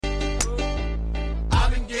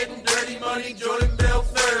money, Jordan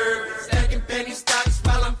Belfort. Stacking penny stocks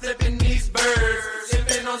while I'm flipping these birds.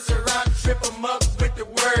 Sipping on Ciroc, trip 'em up with the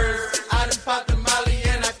words. I done popped the Molly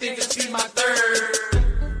and I think it's be my third.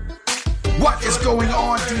 What is going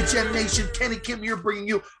on, DGen Nation? Kenny Kim here bringing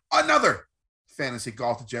you another Fantasy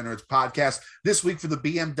Golf Degenerates podcast this week for the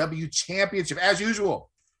BMW Championship. As usual,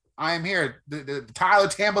 I am here. The Tyler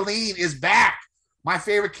Tamboline is back. My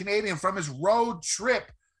favorite Canadian from his road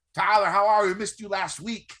trip. Tyler, how are you? We missed you last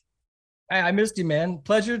week. I missed you, man.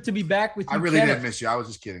 Pleasure to be back with you. I really Kenneth. didn't miss you. I was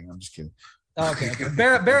just kidding. I'm just kidding. Okay.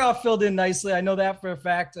 Barrel filled in nicely. I know that for a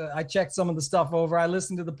fact. I checked some of the stuff over. I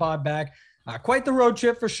listened to the pod back. Quite the road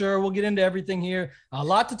trip for sure. We'll get into everything here. A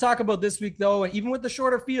lot to talk about this week, though. And even with the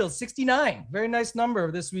shorter field, 69. Very nice number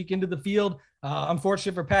this week into the field.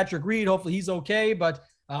 Unfortunate for Patrick Reed. Hopefully he's okay, but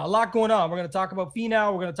a lot going on. We're going to talk about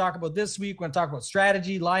Finau. We're going to talk about this week. We're going to talk about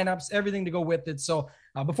strategy, lineups, everything to go with it. So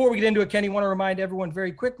before we get into it, Kenny, I want to remind everyone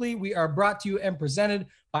very quickly, we are brought to you and presented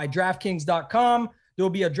by DraftKings.com. There will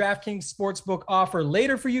be a DraftKings Sportsbook offer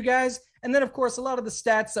later for you guys. And then, of course, a lot of the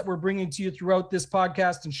stats that we're bringing to you throughout this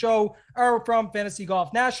podcast and show are from Fantasy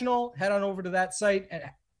Golf National. Head on over to that site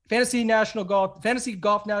at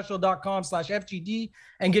fantasygolfnational.com/FGD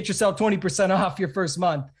and get yourself 20% off your first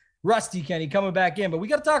month. Rusty, Kenny, coming back in. But we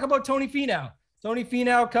got to talk about Tony Finau. Tony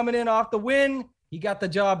Finau coming in off the win. He got the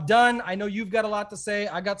job done. I know you've got a lot to say.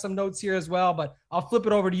 I got some notes here as well, but I'll flip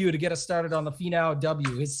it over to you to get us started on the Finau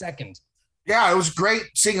W, his second. Yeah, it was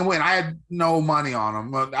great seeing him win. I had no money on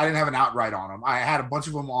him. I didn't have an outright on him. I had a bunch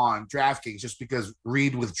of them on DraftKings just because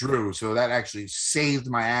Reed withdrew. So that actually saved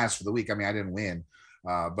my ass for the week. I mean, I didn't win.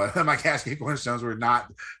 But my cash game cornerstones were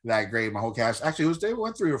not that great. My whole cash, actually, they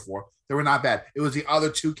went 3 or 4. They were not bad. It was the other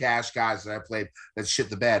 2 cash guys that I played that shit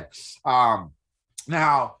the bed.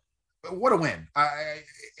 Now, what a win.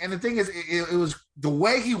 And the thing is, it was the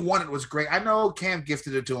way he won it was great. I know Cam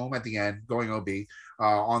gifted it to him at the end, going OB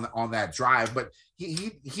on that drive, but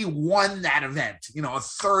he won that event, a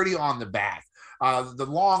 30 on the back. The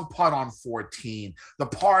long putt on 14, the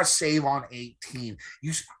par save on 18.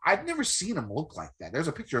 I've never seen him look like that. There's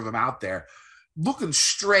a picture of him out there looking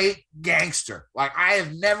straight gangster. Like, I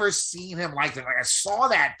have never seen him like that. Like, I saw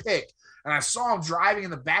that pic and I saw him driving in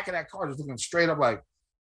the back of that car, just looking straight up like,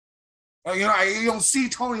 you don't see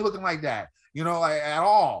Tony looking like that, like at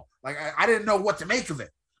all. Like, I didn't know what to make of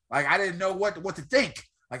it. Like, I didn't know what to think.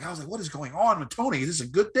 Like, I was like, what is going on with Tony? Is this a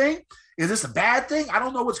good thing? Is this a bad thing? I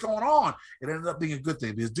don't know what's going on. It ended up being a good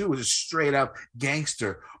thing. This dude was just straight up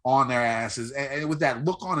gangster on their asses. And with that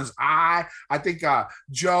look on his eye, I think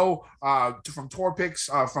Joe from Tour Picks,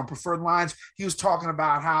 from Preferred Lines, he was talking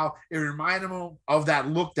about how it reminded him of that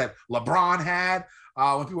look that LeBron had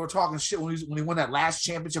when people were talking shit when he won that last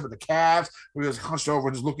championship with the Cavs, where he was hunched over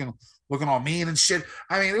and just looking all mean and shit.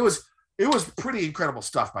 I mean, it was pretty incredible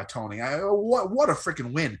stuff by Tony. What a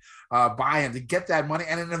freaking win by him to get that money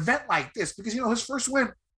and an event like this, because, his first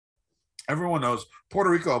win, everyone knows, Puerto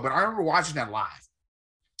Rico, but I remember watching that live.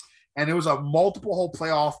 And it was a multiple hole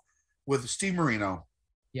playoff with Steve Marino.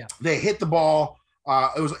 Yeah. They hit the ball.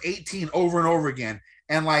 It was 18 over and over again.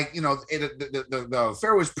 And the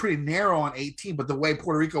fairway was pretty narrow on 18, but the way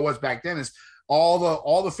Puerto Rico was back then is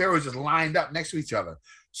all the fairways just lined up next to each other.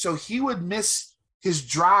 So he would miss his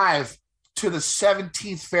drive to the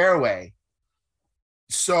 17th fairway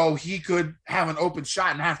so he could have an open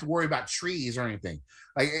shot and not have to worry about trees or anything.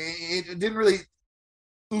 Like, it didn't really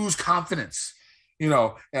ooze confidence, in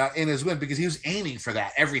his win, because he was aiming for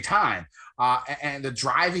that every time. And the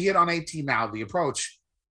drive he hit on 18, now the approach,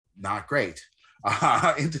 not great,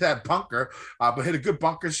 into that bunker, but hit a good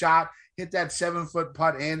bunker shot, hit that 7-foot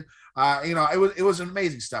putt in. It was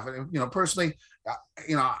amazing stuff. And, personally,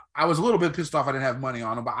 I was a little bit pissed off I didn't have money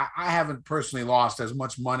on him, but I haven't personally lost as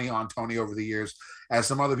much money on Tony over the years as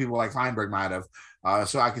some other people like Feinberg might have.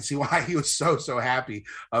 So I can see why he was so happy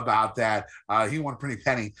about that. He won a pretty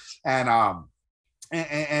penny. But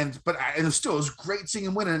it was great seeing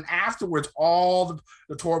him win. And afterwards, all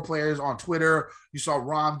the tour players on Twitter, you saw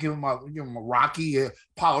Rom give him a Rocky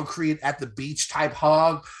Apollo Creed at the beach type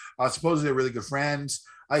hug. Supposedly they're really good friends.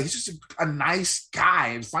 He's just a nice guy.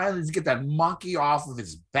 And finally to get that monkey off of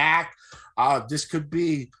his back. This could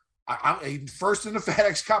be first in the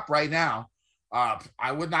FedEx Cup right now.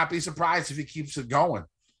 I would not be surprised if he keeps it going.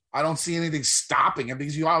 I don't see anything stopping him,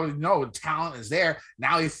 because you already know the talent is there.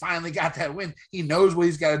 Now he finally got that win. He knows what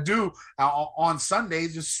he's got to do on Sunday.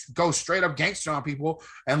 Just go straight up gangster on people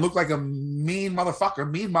and look like a mean motherfucker,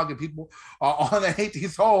 mean mugging people on the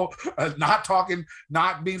 18th hole, not talking,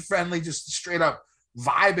 not being friendly, just straight up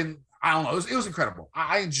vibing I don't know. It was incredible.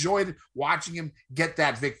 I enjoyed watching him get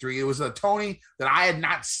that victory. It was a Tony that I had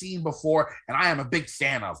not seen before, and I am a big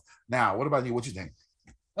fan of. Now, what about you? What you think?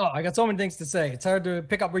 Oh, I got so many things to say. It's hard to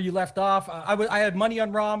pick up where you left off. I had money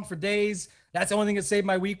on Rom for days. That's the only thing that saved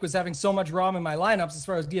my week, was having so much Rom in my lineups as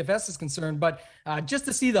far as DFS is concerned. But just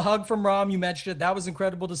to see the hug from Rom, you mentioned it. That was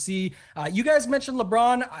incredible to see. You guys mentioned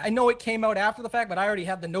LeBron. I know it came out after the fact, but I already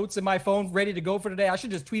have the notes in my phone ready to go for today. I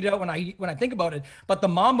should just tweet it out when I think about it. But the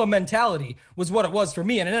Mamba mentality was what it was for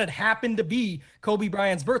me. And then it happened to be Kobe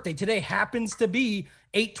Bryant's birthday. Today happens to be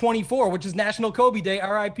 8/24, which is National Kobe Day,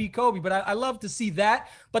 RIP Kobe. But I love to see that.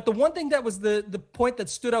 But the one thing that was the point that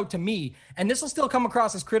stood out to me, and this will still come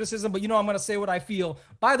across as criticism, but I'm going to say what I feel.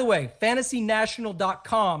 By the way,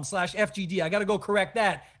 fantasynational.com/FGD. I got to go correct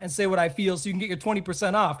that and say what I feel so you can get your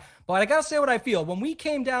 20% off. But I got to say what I feel. When we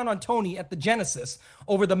came down on Tony at the Genesis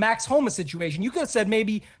over the Max Homa situation, you could have said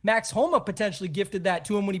maybe Max Homa potentially gifted that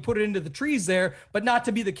to him when he put it into the trees there, but not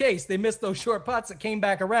to be the case. They missed those short putts that came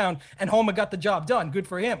back around, and Homa got the job done. Good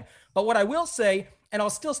for him. But what I will say, and I'll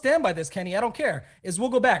still stand by this, Kenny, I don't care, is we'll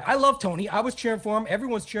go back. I love Tony. I was cheering for him.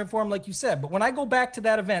 Everyone's cheering for him, like you said. But when I go back to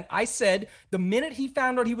that event, I said the minute he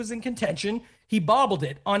found out he was in contention, he bobbled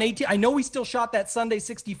it on 18. I know he still shot that Sunday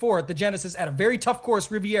 64 at the Genesis at a very tough course,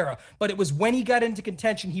 Riviera, but it was when he got into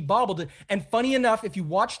contention, he bobbled it. And funny enough, if you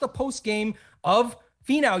watch the post game of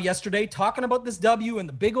Finau yesterday, talking about this W and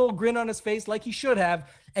the big old grin on his face like he should have,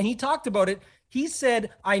 and he talked about it, he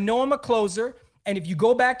said, I know I'm a closer. And if you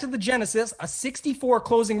go back to the Genesis, a 64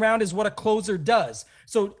 closing round is what a closer does.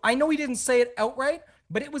 So I know he didn't say it outright,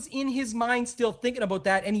 but it was in his mind still thinking about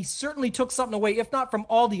that. And he certainly took something away, if not from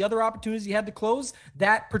all the other opportunities he had to close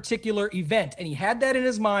that particular event. And he had that in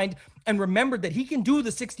his mind and remembered that he can do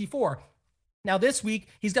the 64. Now, this week,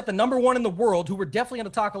 he's got the number one in the world, who we're definitely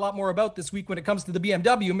going to talk a lot more about this week when it comes to the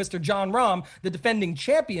BMW, Mr. John Rahm, the defending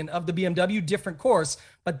champion of the BMW, different course.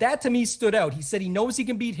 But that, to me, stood out. He said he knows he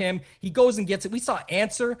can beat him. He goes and gets it. We saw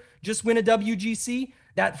Answer just win a WGC.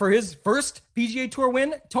 That for his first PGA Tour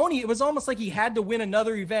win, Tony, it was almost like he had to win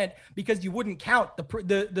another event because you wouldn't count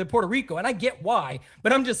the Puerto Rico. And I get why.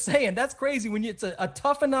 But I'm just saying, that's crazy when it's a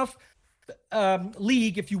tough enough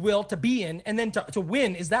league, if you will, to be in, and then to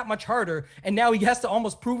win is that much harder. And now he has to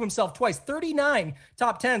almost prove himself twice. 39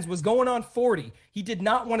 top 10s was going on 40. He did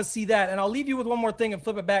not want to see that. And I'll leave you with one more thing and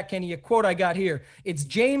flip it back, Kenny. A quote I got here. It's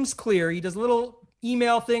James Clear. He does a little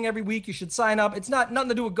email thing every week. You should sign up. It's nothing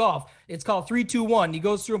to do with golf. It's called 321. He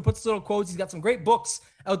goes through and puts little quotes. He's got some great books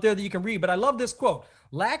out there that you can read. But I love this quote.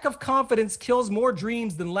 Lack of confidence kills more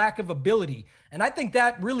dreams than lack of ability. And I think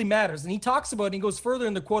that really matters. And he talks about it, and he goes further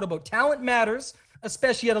in the quote about talent matters,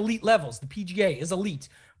 especially at elite levels. The PGA is elite.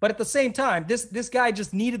 But at the same time, this guy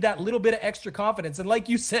just needed that little bit of extra confidence. And like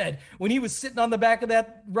you said, when he was sitting on the back of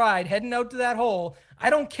that ride, heading out to that hole, I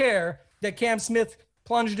don't care that Cam Smith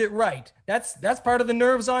plunged it right. That's part of the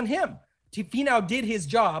nerves on him. Finau did his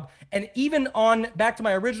job. And even on, back to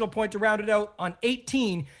my original point to round it out, on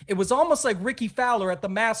 18, it was almost like Ricky Fowler at the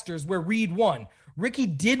Masters where Reed won. Ricky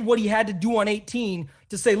did what he had to do on 18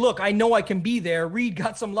 to say, look, I know I can be there. Reed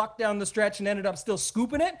got some luck down the stretch and ended up still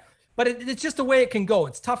scooping it. But it's just the way it can go.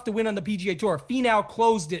 It's tough to win on the PGA Tour. Finau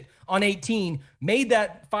closed it on 18, made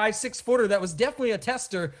that 5-6 footer that was definitely a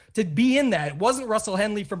tester to be in that. It wasn't Russell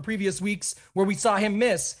Henley from previous weeks where we saw him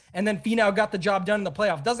miss, and then Finau got the job done in the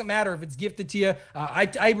playoff. Doesn't matter if it's gifted to you.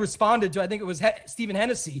 I responded to, I think it was Stephen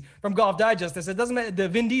Hennessy from Golf Digest. I said, doesn't matter, the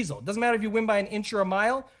Vin Diesel. Doesn't matter if you win by an inch or a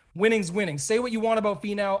mile. Winning's winning. Say what you want about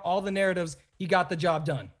Finau, all the narratives. He got the job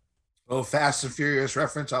done. Oh, Fast and Furious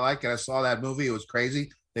reference. I like it. I saw that movie. It was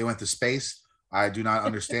crazy. They went to space. I do not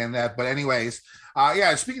understand that. But anyways,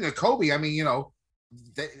 yeah, speaking of Kobe, I mean,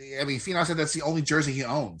 Finau said that's the only jersey he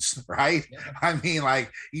owns, right? Yeah. I mean, like,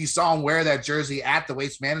 you saw him wear that jersey at the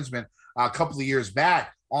Waste Management a couple of years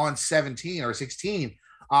back on 17 or 16.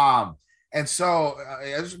 And so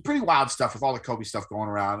it was pretty wild stuff with all the Kobe stuff going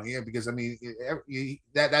around. Yeah, because, I mean,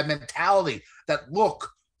 that mentality, that look,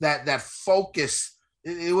 that focus,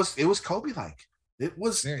 it was Kobe-like. It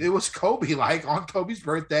was Kobe-like on Kobe's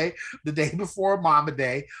birthday, the day before Mamba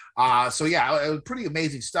Day. So yeah, it was pretty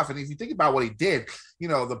amazing stuff. And if you think about what he did,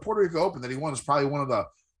 the Puerto Rico Open that he won was probably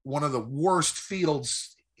one of the worst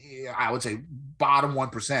fields. I would say bottom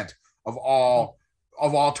 1% of all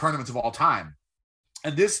tournaments of all time.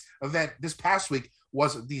 And this event this past week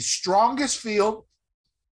was the strongest field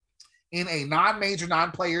in a non-major,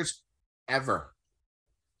 non-players ever.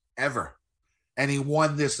 And he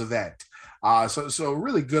won this event. So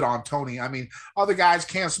really good on Tony. I mean, other guys,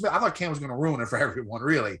 Cam Smith, I thought Cam was going to ruin it for everyone.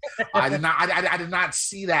 Really, I did not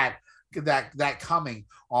see that coming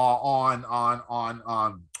on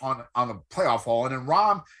the playoff hole. And then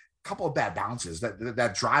Rahm, couple of bad bounces.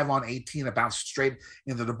 That drive on 18 that bounced straight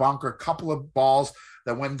into the bunker. A couple of balls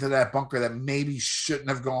that went into that bunker that maybe shouldn't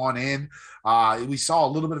have gone in. We saw a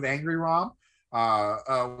little bit of angry Rom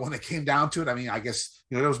when it came down to it. I mean, I guess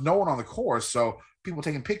there was no one on the course, so people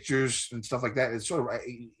taking pictures and stuff like that. It's sort of,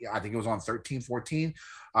 I think it was on 13, 14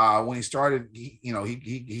 when he started.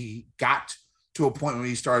 He got to a point where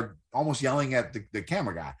he started almost yelling at the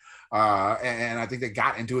camera guy. And I think that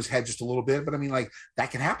got into his head just a little bit, but I mean, like, that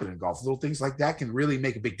can happen in golf. Little things like that can really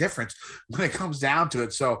make a big difference when it comes down to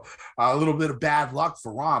it. So a little bit of bad luck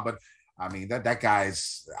for Ron, but I mean, that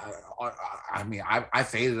guy's, I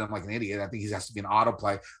faded him like an idiot. I think he has to be an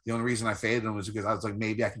autoplay. The only reason I faded him was because I was like,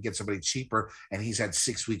 maybe I can get somebody cheaper, and he's had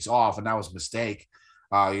 6 weeks off, and that was a mistake.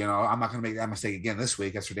 I'm not going to make that mistake again this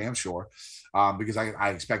week. That's for damn sure. Because I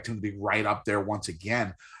expect him to be right up there once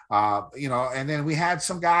again. And then we had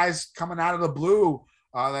some guys coming out of the blue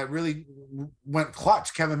that really went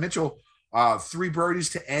clutch. Kevin Mitchell, 3 birdies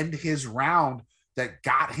to end his round that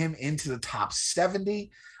got him into the top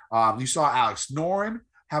 70. You saw Alex Noren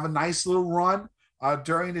have a nice little run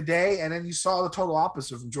during the day, and then you saw the total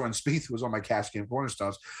opposite from Jordan Spieth, who was on my cash game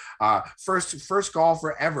cornerstones. First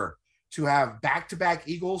golfer ever to have back-to-back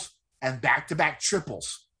eagles and back-to-back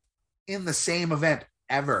triples in the same event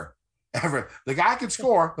ever. The guy can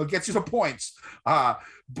score, he'll get you the points. That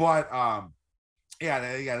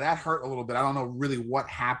hurt a little bit. I don't know really what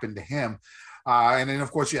happened to him. And then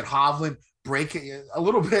of course you had Hovland break it a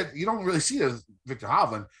little bit. You don't really see it as Victor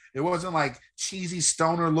Hovland. It wasn't like cheesy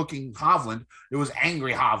stoner looking Hovland. It was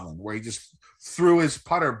angry Hovland, where he just threw his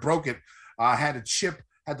putter, broke it, had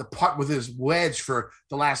to putt with his wedge for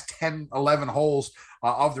the last 10, 11 holes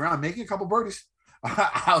of the round, making a couple birdies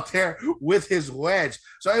out there with his wedge.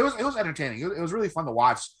 So it was entertaining. It was really fun to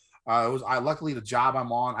watch. Luckily the job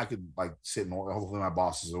I'm on, I could like sit and hopefully my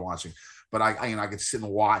bosses are watching, but I could sit and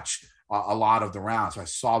watch a lot of the rounds. So I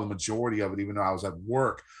saw the majority of it, even though I was at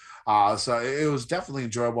work. So it was definitely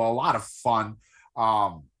enjoyable, a lot of fun,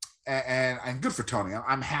 and good for Tony.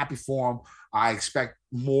 I'm happy for him. I expect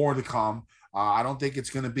more to come. I don't think it's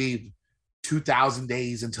going to be 2,000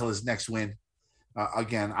 days until his next win.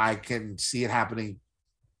 Again, I can see it happening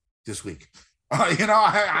this week. I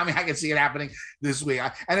can see it happening this week.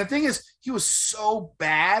 And the thing is, he was so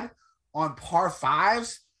bad on par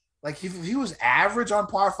fives. Like, if he was average on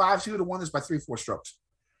par fives, he would have won this by 3-4 strokes.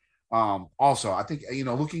 Also, I think,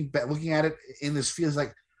 looking at it in this field, is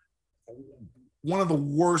like one of the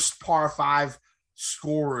worst par five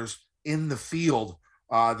scorers in the field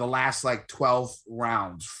the last like 12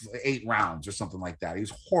 rounds, 8 rounds or something like that. He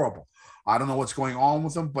was horrible. I don't know what's going on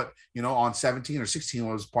with him, but on 17 or 16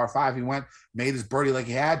 was par five. He made his birdie like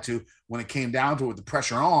he had to when it came down to it with the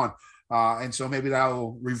pressure on. And so maybe that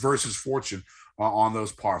will reverse his fortune on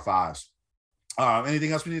those par fives.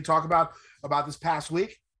 Anything else we need to talk about this past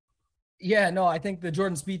week? Yeah, no, I think the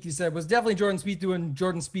Jordan Spieth you said was definitely Jordan Spieth doing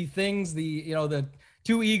Jordan Spieth things. The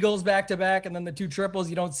 2 eagles back to back and then the 2 triples.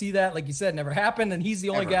 You don't see that, like you said, never happened. And he's the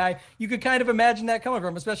only guy you could kind of imagine that coming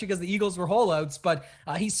from, especially because the Eagles were holdouts. But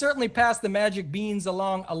he certainly passed the magic beans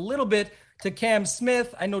along a little bit to Cam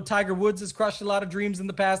Smith. I know Tiger Woods has crushed a lot of dreams in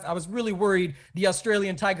the past. I was really worried the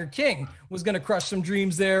Australian Tiger King was going to crush some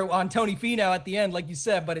dreams there on Tony Finau at the end, like you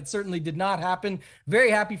said, but it certainly did not happen. Very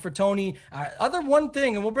happy for Tony. Other one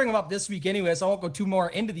thing, and we'll bring him up this week anyway, so I won't go too more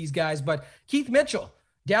into these guys, but Keith Mitchell,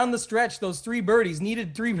 down the stretch, those 3 birdies,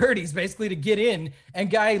 needed 3 birdies basically to get in, and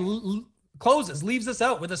guy leaves us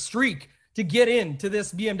out with a streak to get into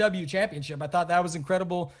this BMW championship. I thought that was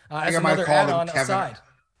incredible as another add-on aside.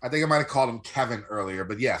 I think I might have called him Kevin earlier,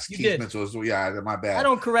 but yes, Keith Mitchell is, my bad. I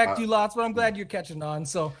don't correct you lots, but I'm glad you're catching on.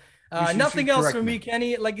 So nothing else from me,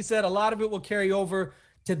 Kenny. Like you said, a lot of it will carry over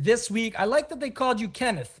to this week. I like that they called you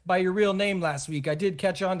Kenneth by your real name last week. I did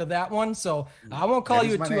catch on to that one, so I won't call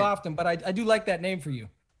you it too often, but I do like that name for you.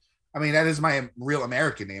 I mean, that is my real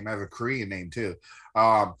American name. I have a Korean name too.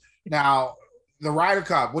 Now, the Ryder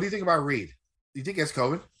Cup, what do you think about Reed? Do you think he has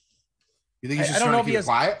COVID? You think he's just trying to keep it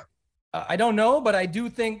quiet? I don't know, but I do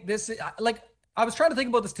think this, I was trying to think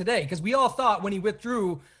about this today because we all thought when he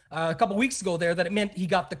withdrew a couple weeks ago there that it meant he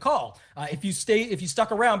got the call. If you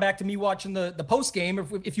stuck around, back to me watching the post game,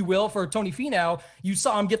 if you will, for Tony Finau, you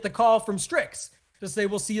saw him get the call from Strix to say,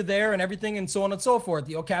 we'll see you there and everything and so on and so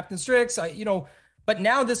forth. Captain Strix, but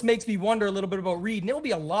now this makes me wonder a little bit about Reed, and it'll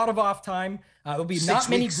be a lot of off time. It'll be 6 not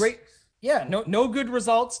many weeks. No good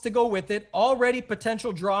results to go with it. Already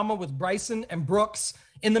potential drama with Bryson and Brooks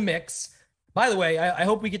in the mix. By the way, I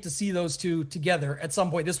hope we get to see those two together at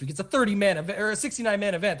some point this week. It's a 30-man event or a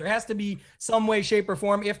 69-man event. There has to be some way, shape, or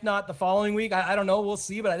form, if not the following week. I don't know. We'll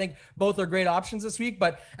see, but I think both are great options this week.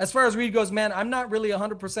 But as far as Reed goes, man, I'm not really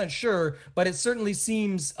 100% sure, but it certainly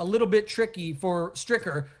seems a little bit tricky for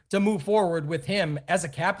Stricker to move forward with him as a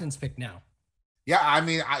captain's pick now. Yeah, I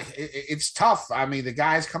mean, it's tough. I mean, the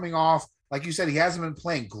guy's coming off, like you said, he hasn't been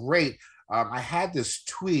playing great. I had this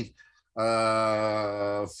tweet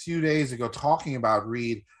a few days ago talking about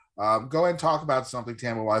Reed. Go ahead and talk about something,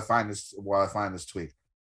 Tamara, while I find this tweet.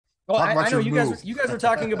 Well, I know you guys were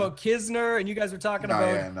talking about Kisner, and you guys were talking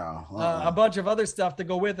about a bunch of other stuff to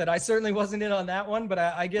go with it. I certainly wasn't in on that one, but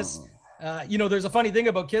I guess there's a funny thing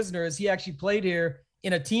about Kisner is he actually played here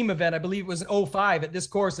in a team event. I believe it was in 05 at this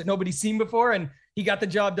course that nobody's seen before, and he got the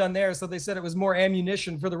job done there. So they said it was more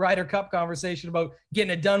ammunition for the Ryder Cup conversation about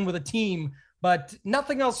getting it done with a team. But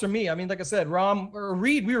nothing else for me. I mean, like I said,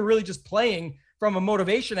 Reed, we were really just playing from a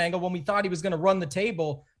motivation angle when we thought he was going to run the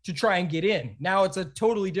table to try and get in. Now it's a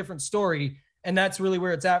totally different story, and that's really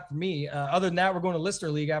where it's at for me. Other than that, we're going to Listener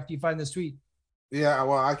League after you find this tweet. Yeah,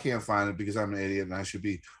 well, I can't find it because I'm an idiot and I should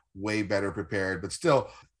be way better prepared. But still,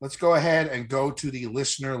 let's go ahead and go to the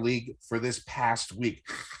Listener League for this past week.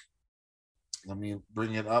 Let me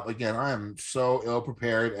bring it up again. I am so ill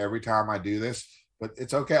prepared every time I do this. But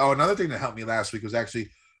it's okay. Oh, another thing that helped me last week was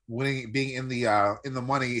actually being in the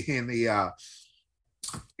money in the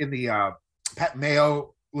Pat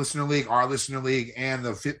Mayo Listener League, our Listener League, and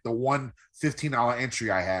the one $15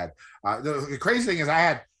 entry I had. The crazy thing is I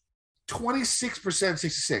had 26%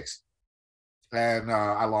 66, and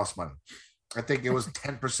I lost money. I think it was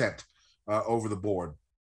 10% over the board.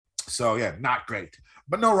 So yeah, not great.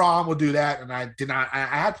 But no Rom will do that, and I did not. I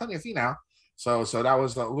had plenty of Finau. So that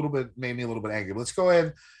was made me a little bit angry. But let's go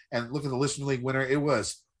ahead and look at the Listener League winner. It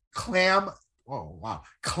was Clam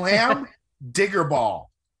Diggerball.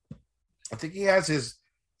 I think he has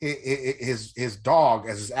his dog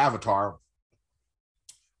as his avatar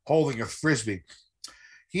holding a Frisbee.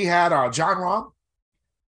 He had John Rahm,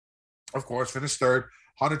 of course, finished third,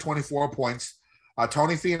 124 points.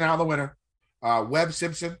 Tony Finau, the winner. Webb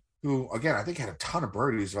Simpson, who, again, I think had a ton of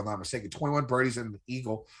birdies, if I'm not mistaken, 21 birdies and an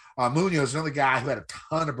eagle. Munoz, another guy who had a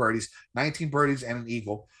ton of birdies, 19 birdies and an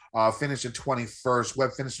eagle, finished in 21st.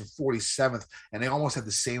 Webb finished in 47th, and they almost had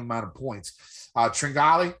the same amount of points.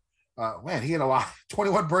 Tringali, man, he had a lot,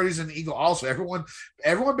 21 birdies and an eagle also. Everyone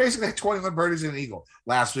basically had 21 birdies and an eagle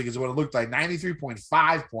last week is what it looked like.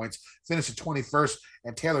 93.5 points, finished in 21st.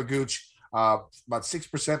 And Taylor Gooch, about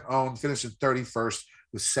 6% owned, finished in 31st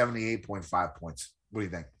with 78.5 points. What do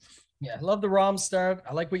you think? Yeah, I love the Rom start.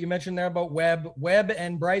 I like what you mentioned there about Webb. Webb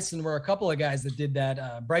and Bryson were a couple of guys that did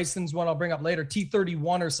that. Bryson's one I'll bring up later,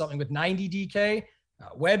 T31 or something with 90 DK.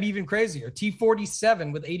 Webb even crazier,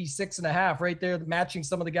 T47 with 86.5 right there, matching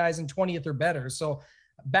some of the guys in 20th or better. So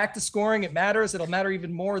back to scoring, it matters. It'll matter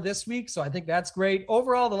even more this week. So I think that's great.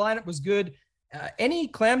 Overall, the lineup was good. Any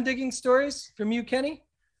clam digging stories from you, Kenny?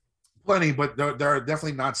 Plenty, but they're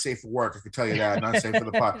definitely not safe for work. I can tell you that. Not safe for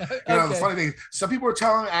the pot. Okay. The funny thing, some people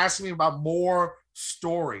are asking me about more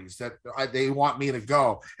stories that they want me to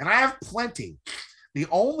go, and I have plenty. The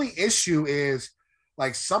only issue is,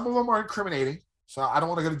 like, some of them are incriminating, so I don't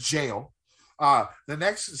want to go to jail.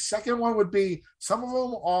 The second one would be some of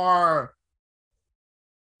them are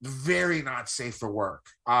very not safe for work.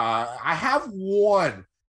 I have one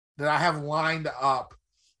that I have lined up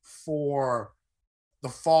for the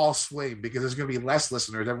fall swing because there's going to be less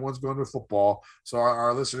listeners. Everyone's going to football, so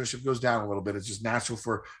our listenership goes down a little bit. It's just natural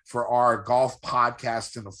for our golf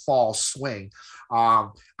podcast in the fall swing. I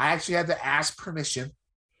actually had to ask permission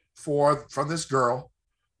from this girl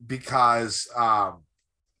because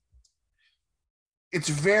it's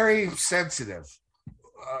very sensitive.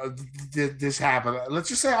 This happened. Let's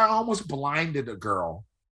just say I almost blinded a girl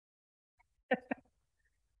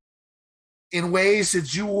in ways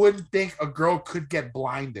that you wouldn't think a girl could get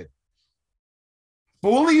blinded.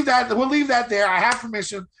 But we'll leave that there. I have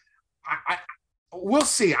permission. We'll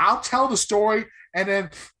see. I'll tell the story, and then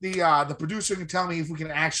the producer can tell me if we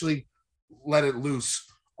can actually let it loose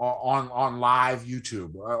on live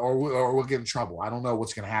YouTube, or we'll get in trouble. I don't know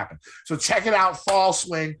what's going to happen. So check it out, fall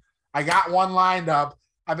swing. I got one lined up.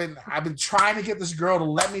 I've been trying to get this girl to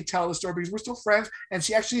let me tell the story because we're still friends, and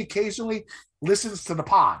she actually occasionally listens to the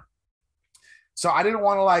pod. So I didn't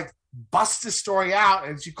want to bust this story out,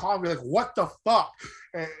 and she called me like, "What the fuck?"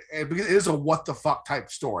 And because it is a what the fuck type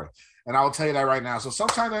story, and I will tell you that right now. So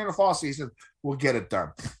sometime during the fall season, we'll get it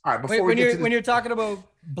done. All right. When you're talking about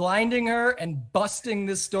blinding her and busting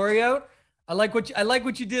this story out, I like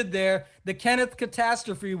what you did there. The Kenneth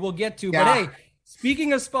catastrophe we'll get to, yeah. But hey,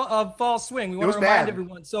 Speaking of fall swing, we want to remind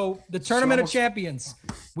everyone. So the Tournament of Champions,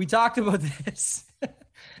 we talked about this.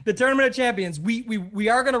 The Tournament of Champions, we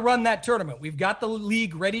are going to run that tournament. We've got the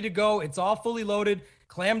league ready to go. It's all fully loaded.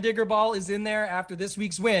 Clam Digger Ball is in there after this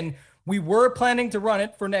week's win. We were planning to run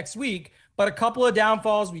it for next week, but a couple of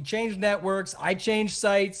downfalls. We changed networks. I changed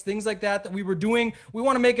sites, things like that we were doing. We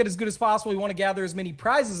want to make it as good as possible. We want to gather as many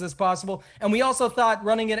prizes as possible. And we also thought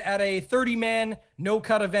running it at a 30-man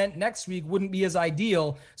no-cut event next week wouldn't be as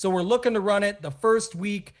ideal. So we're looking to run it the first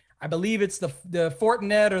week. I believe it's the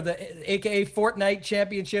Fortinet or the AKA Fortnite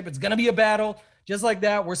Championship. It's going to be a battle. Just like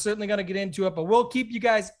that, we're certainly going to get into it, but we'll keep you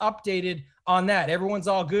guys updated on that. Everyone's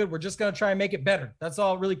all good. We're just going to try and make it better. That's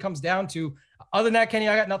all it really comes down to. Other than that, Kenny,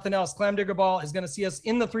 I got nothing else. Clam Digger Ball is going to see us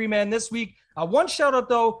in the 3-man this week. One shout out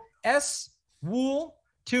though, Wool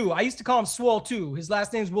 2. I used to call him Swole 2. His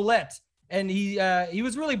last name's Willette. And he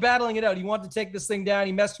was really battling it out. He wanted to take this thing down.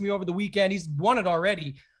 He messaged me over the weekend. He's won it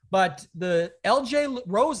already. But the LJ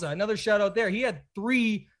Rosa, another shout out there. He had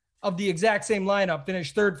 3 of the exact same lineup,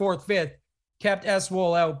 finished 3rd, 4th, 5th. Kept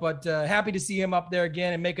S-Wool out, but happy to see him up there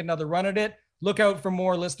again and make another run at it. Look out for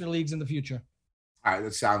more listener leagues in the future. All right,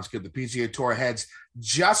 that sounds good. The PGA Tour heads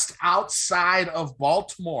just outside of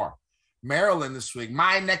Baltimore, Maryland this week.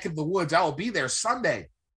 My neck of the woods. I will be there Sunday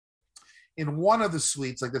in one of the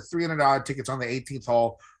suites, like the $300 tickets on the 18th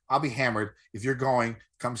hole. I'll be hammered. If you're going,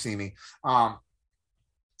 come see me.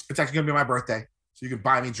 It's actually going to be my birthday, so you can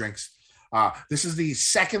buy me drinks. This is the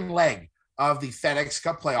second leg of the FedEx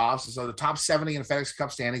Cup playoffs. So the top 70 in the FedEx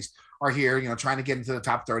Cup standings are here, trying to get into the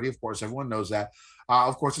top 30. Of course, everyone knows that.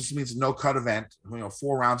 Of course, this means a no-cut event,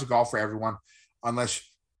 4 rounds of golf for everyone, unless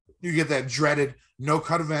you get that dreaded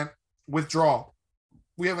no-cut event withdrawal.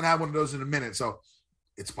 We haven't had one of those in a minute, so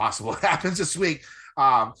it's possible it happens this week.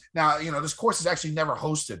 Now, this course has actually never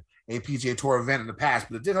hosted a PGA Tour event in the past,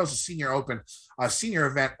 but it did host a senior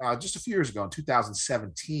event just a few years ago in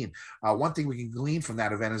 2017. One thing we can glean from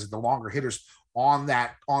that event is that the longer hitters on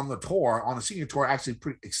the senior tour actually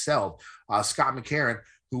pretty excelled. Scott McCarron,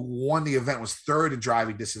 who won the event, was 3rd in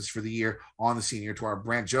driving distance for the year on the senior tour.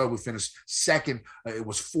 Brant Jobe, who finished 2nd, it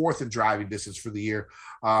was 4th in driving distance for the year.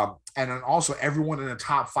 And then also everyone in the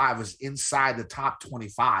top 5 was inside the top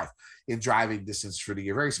 25 in driving distance for the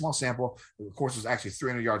year. Very small sample. The course was actually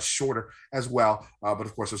 300 yards shorter as well. But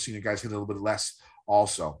of course, those senior guys hit a little bit less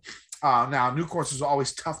also. Now, new courses are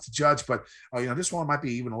always tough to judge, but this one might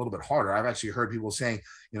be even a little bit harder. I've actually heard people saying,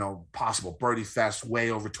 possible birdie fest way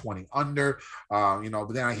over 20 under,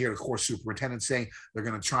 but then I hear the course superintendent saying they're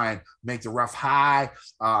going to try and make the rough high.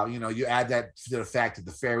 You add that to the fact that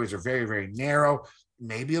the fairways are very, very narrow.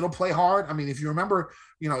 Maybe it'll play hard. I mean, if you remember,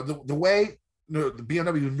 the way the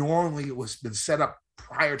BMW normally was been set up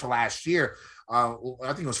prior to last year, I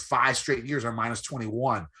think it was 5 straight years are minus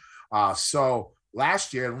 21. So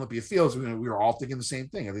last year at Olympia Fields, we were all thinking the same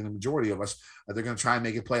thing. I think the majority of us, they're going to try and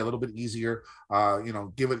make it play a little bit easier,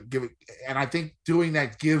 give it. And I think doing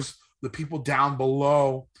that gives the people down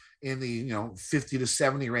below in the, 50 to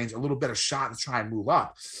 70 range, a little better shot to try and move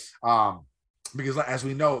up. Because as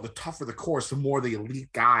we know, the tougher the course, the more the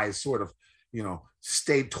elite guys sort of,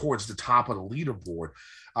 stayed towards the top of the leaderboard.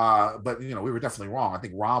 But we were definitely wrong. I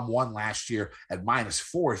think Rahm won last year at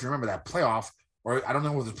 -4. If you remember that playoff, or I don't know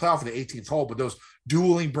if it was the playoff for the 18th hole, but those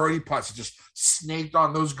dueling birdie putts just snaked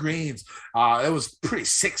on those greens. It was pretty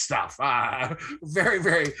sick stuff. Very,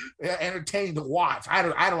 very entertaining to watch. I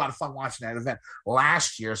had a lot of fun watching that event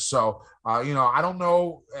last year. So, I don't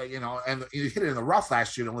know, and you hit it in the rough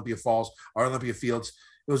last year at Olympia Fields.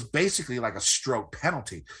 It was basically like a stroke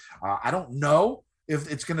penalty. I don't know if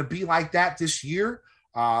it's going to be like that this year.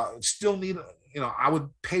 Still need, I would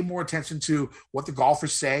pay more attention to what the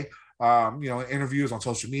golfers say. Interviews on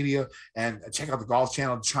social media, and check out the Golf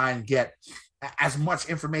Channel to try and get as much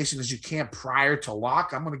information as you can prior to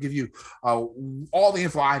lock. I'm going to give you all the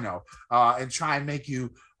info I know and try and make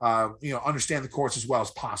you, understand the course as well as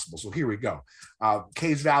possible. So here we go.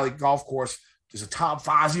 Caves Valley Golf Course is a Tom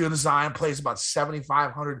Fazio design, plays about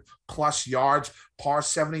 7,500 plus yards, par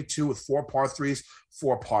 72 with 4 par 3s,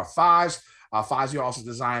 4 par 5s. Fazio also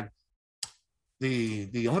designed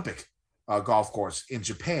the Olympic golf course in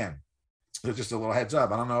Japan. Just a little heads up.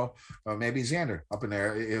 I don't know. Maybe Xander up in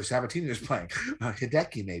there if Sabatini is playing.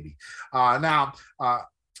 Hideki maybe. Now,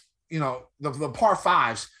 the par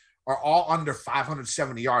 5s are all under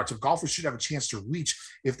 570 yards. So golfers should have a chance to reach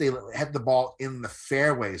if they hit the ball in the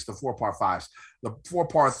fairways, the 4 par 5s. The 4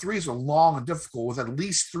 par 3s are long and difficult, with at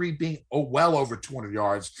least 3 being well over 200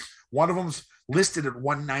 yards. One of them's listed at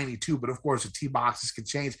 192, but of course the tee boxes can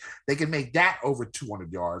change. They can make that over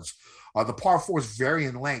 200 yards. The par 4s vary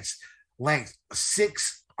in length.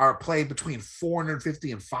 6 are played between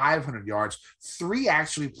 450 and 500 yards. 3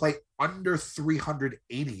 actually play under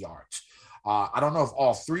 380 yards. I don't know if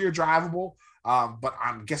all 3 are drivable, but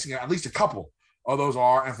I'm guessing at least a couple of those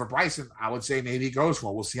are. And for Bryson, I would say maybe he goes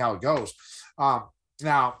for it. We'll see how it goes.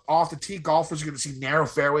 Now, off the tee, golfers are going to see narrow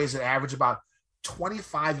fairways that average about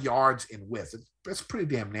 25 yards in width. That's pretty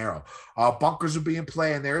damn narrow. Bunkers will be in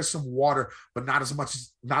play, and there is some water, but not as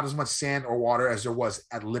much sand or water as there was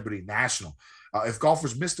at Liberty National. If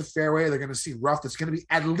golfers miss the fairway, they're going to see rough that's going to be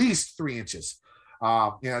at least 3 inches.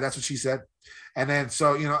 That's what she said. And then,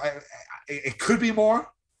 so, it could be more.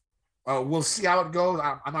 We'll see how it goes.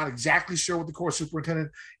 I'm not exactly sure what the course superintendent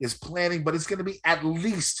is planning, but it's going to be at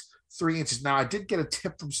least 3 inches. Now, I did get a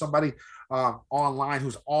tip from somebody online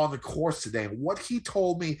who's on the course today. And what he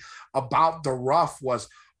told me about the rough was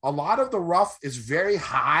a lot of the rough is very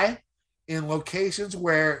high in locations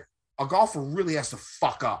where a golfer really has to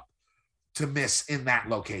fuck up to miss in that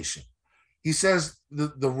location. He says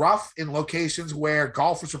the rough in locations where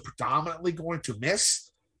golfers are predominantly going to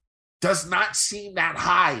miss does not seem that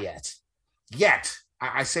high yet.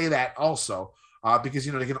 I say that also because,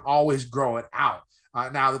 they can always grow it out.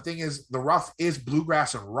 Now, the thing is, the rough is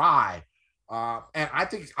bluegrass and rye. And I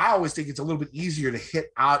always think it's a little bit easier to hit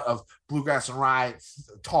out of bluegrass and rye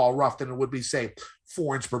tall rough than it would be, say,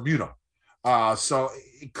 4-inch Bermuda. So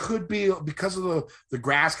it could be, because of the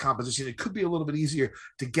grass composition, it could be a little bit easier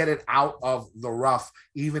to get it out of the rough,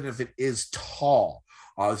 even if it is tall.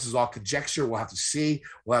 This is all conjecture. We'll have to see.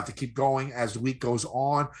 We'll have to keep going as the week goes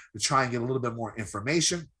on to try and get a little bit more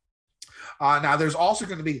information. Now, there's also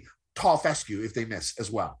going to be tall fescue if they miss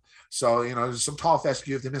as well. So, there's some tall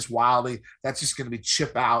fescue if they miss wildly. That's just going to be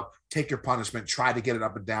chip out, take your punishment, try to get it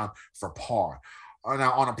up and down for par.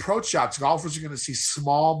 Now, on approach shots, golfers are going to see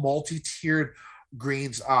small, multi-tiered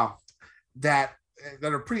greens that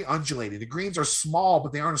are pretty undulating. The greens are small,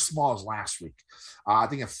 but they aren't as small as last week. I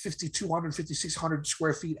think a 5,200, 5,600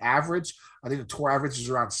 square feet average. I think the tour average is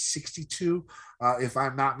around 62, if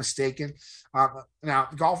I'm not mistaken. Now,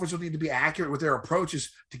 golfers will need to be accurate with their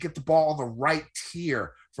approaches to get the ball on the right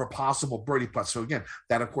tier for a possible birdie putt. So again,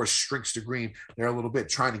 that of course shrinks the green there a little bit,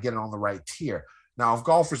 trying to get it on the right tier. Now, if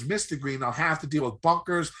golfers miss the green, they'll have to deal with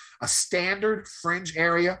bunkers, a standard fringe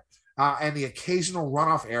area, and the occasional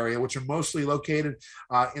runoff area, which are mostly located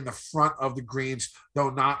in the front of the greens, though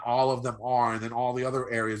not all of them are. And then all the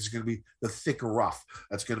other areas is going to be the thicker rough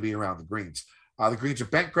that's going to be around the greens. The greens are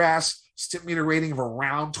bent grass, stick meter rating of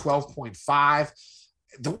around 12.5.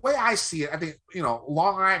 The way I see it, I think,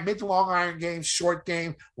 long iron, mid to long iron game, short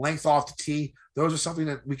game, length off the tee, those are something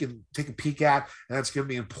that we can take a peek at, and that's going to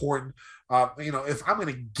be important. If I'm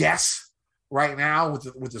going to guess right now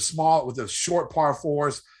with the short par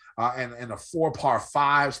 4s, and the 4 par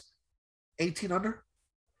 5s, 18 under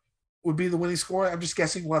would be the winning score. I'm just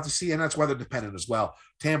guessing. We'll have to see, and that's weather dependent as well.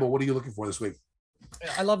 Tambo, what are you looking for this week?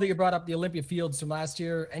 I love that you brought up the Olympia Fields from last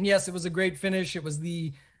year. And yes, it was a great finish. It was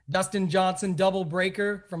the Dustin Johnson double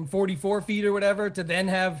breaker from 44 feet or whatever to then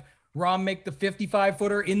have Rahm make the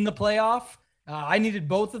 55-footer in the playoff. I needed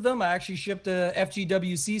both of them. I actually shipped a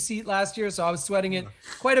FGWC seat last year, so I was sweating it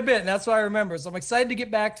quite a bit, and that's what I remember. So I'm excited to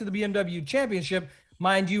get back to the BMW Championship.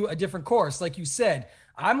 Mind you, a different course, like you said.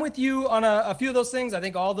 I'm with you on a few of those things. I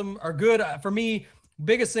think all of them are good. For me,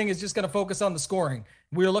 biggest thing is just going to focus on the scoring.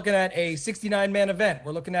 We're looking at a 69-man event.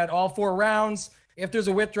 We're looking at all 4 rounds. If there's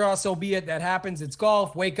a withdrawal, so be it. That happens. It's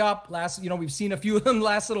golf. Wake up. We've seen a few of them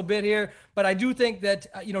last little bit here. But I do think that,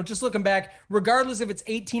 just looking back, regardless if it's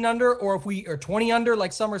 18 under or if we are 20 under,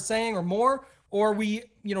 like some are saying, or more, or we,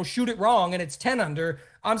 shoot it wrong and it's 10 under,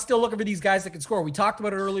 I'm still looking for these guys that can score. We talked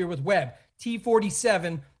about it earlier with Webb.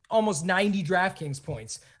 T47, almost 90 DraftKings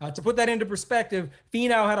points. To put that into perspective,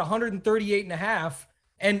 Finau had 138.5,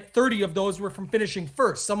 and 30 of those were from finishing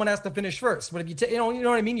first. Someone has to finish first. But if you know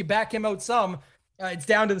what I mean? You back him out some, it's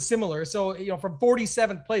down to the similar. So, from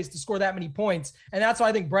 47th place to score that many points. And that's why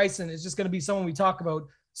I think Bryson is just going to be someone we talk about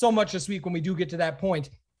so much this week when we do get to that point.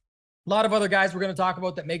 A lot of other guys we're going to talk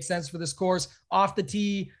about that make sense for this course. Off the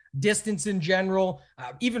tee, distance in general.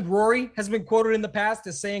 Even Rory has been quoted in the past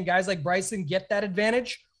as saying guys like Bryson get that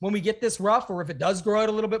advantage when we get this rough, or if it does grow out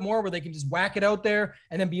a little bit more where they can just whack it out there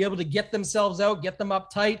and then be able to get themselves out, get them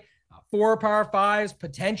up tight. 4 par 5s,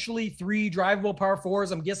 potentially 3 drivable par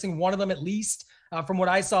 4s. I'm guessing one of them at least. From what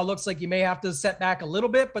I saw, looks like you may have to set back a little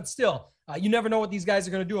bit, but still, you never know what these guys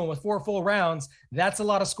are going to do. And with 4 full rounds, that's a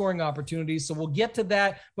lot of scoring opportunities. So we'll get to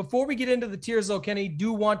that. Before we get into the tiers, though, Kenny,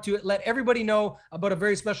 do want to let everybody know about a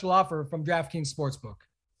very special offer from DraftKings Sportsbook.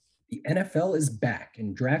 The NFL is back,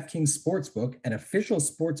 and DraftKings Sportsbook, an official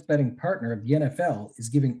sports betting partner of the NFL, is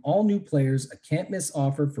giving all new players a can't-miss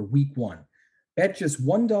offer for Week 1. Bet just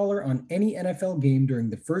 $1 on any NFL game during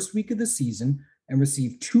the first week of the season and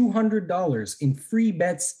receive $200 in free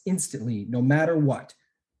bets instantly, no matter what.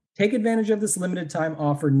 Take advantage of this limited time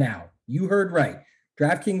offer now. You heard right.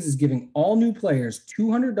 DraftKings is giving all new players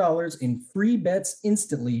 $200 in free bets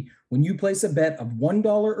instantly when you place a bet of $1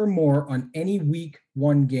 or more on any week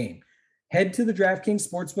one game. Head to the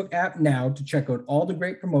DraftKings Sportsbook app now to check out all the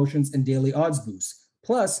great promotions and daily odds boosts.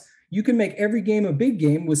 Plus, you can make every game a big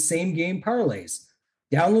game with same-game parlays.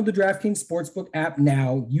 Download the DraftKings Sportsbook app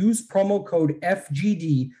now. Use promo code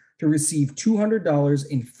FGD to receive $200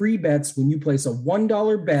 in free bets when you place a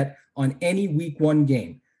 $1 bet on any week one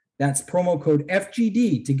game. That's promo code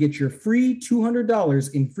FGD to get your free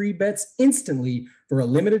 $200 in free bets instantly for a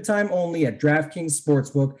limited time only at DraftKings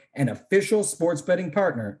Sportsbook, an official sports betting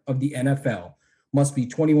partner of the NFL. Must be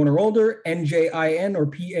 21 or older, NJIN or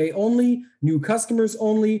PA only, new customers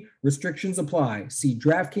only, restrictions apply. See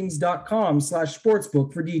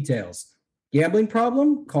DraftKings.com/sportsbook for details. Gambling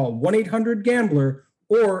problem? Call 1-800-GAMBLER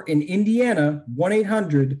or in Indiana,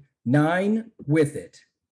 1-800-9-WITH-IT.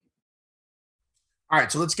 All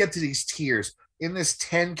right, so let's get to these tiers. In this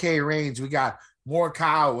 10K range, we got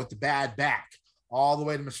Morikawa with the bad back, all the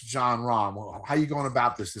way to Mr. John Rahm. How you going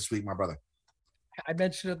about this week, my brother? I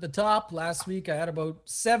mentioned at the top last week, I had about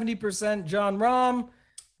 70% John Rahm.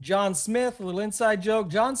 John Smith, a little inside joke.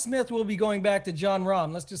 John Smith will be going back to John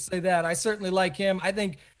Rahm. Let's just say that. I certainly like him. I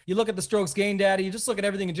think you look at the strokes gain data, you just look at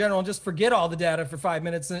everything in general and just forget all the data for 5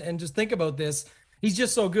 minutes and just think about this. He's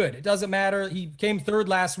just so good. It doesn't matter. He came third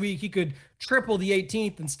last week. He could triple the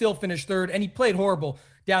 18th and still finish third, and he played horrible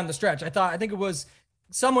down the stretch. I think it was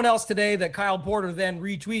someone else today that Kyle Porter then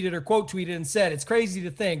retweeted or quote tweeted and said, it's crazy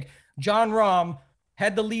to think John Rahm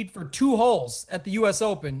had the lead for 2 holes at the US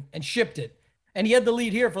Open and shipped it. And he had the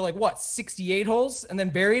lead here for 68 holes and then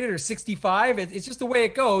buried it, or 65. It's just the way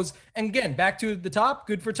it goes. And again, back to the top,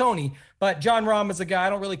 good for Tony. But John Rahm is a guy, I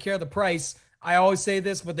don't really care the price. I always say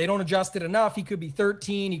this, but they don't adjust it enough. He could be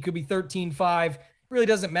 13. He could be 13.5. It really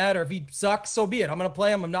doesn't matter. If he sucks, so be it. I'm going to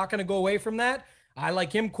play him. I'm not going to go away from that. I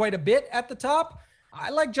like him quite a bit at the top.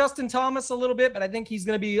 I like Justin Thomas a little bit, but I think he's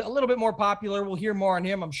going to be a little bit more popular. We'll hear more on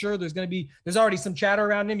him. I'm sure there's already some chatter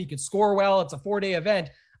around him. He could score well. It's a 4-day event.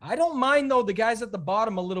 I don't mind, though, the guys at the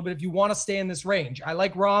bottom a little bit if you want to stay in this range. I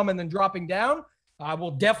like Rahm and then dropping down.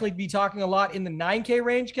 We'll definitely be talking a lot in the 9K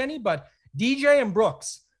range, Kenny, but DJ and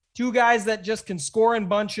Brooks, 2 guys that just can score in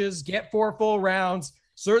bunches, get 4 full rounds,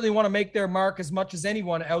 certainly want to make their mark as much as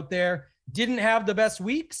anyone out there. Didn't have the best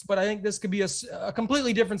weeks, but I think this could be a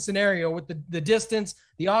completely different scenario with the distance,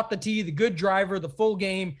 the off the tee, the good driver, the full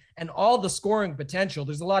game, and all the scoring potential.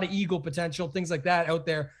 There's a lot of eagle potential, things like that out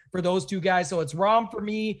there for those 2 guys. So it's Rahm for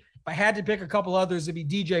me. If I had to pick a couple others, it'd be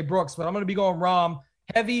DJ Brooks, but I'm going to be going Rahm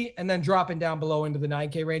heavy and then dropping down below into the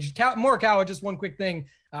 9K range. Morikawa, just one quick thing.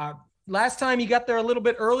 Last time he got there a little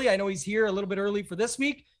bit early, I know he's here a little bit early for this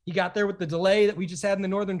week. He got there with the delay that we just had in the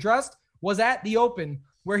Northern Trust, was at the Open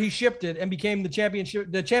where he shipped it and became the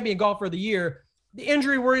champion golfer of the year. The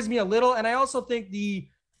injury worries me a little, and I also think the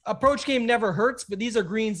approach game never hurts, but these are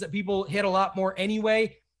greens that people hit a lot more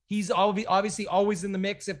anyway. He's obviously always in the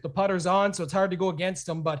mix if the putter's on, so it's hard to go against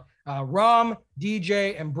him. But Rahm,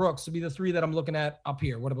 DJ, and Brooks would be the 3 that I'm looking at up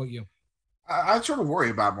here. What about you? I sort of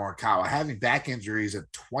worry about Morikawa having back injuries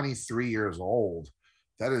at 23 years old.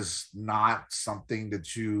 That is not something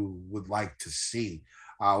that you would like to see.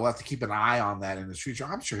 We'll have to keep an eye on that in the future.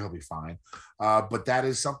 I'm sure he'll be fine. But that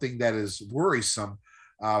is something that is worrisome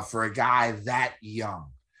for a guy that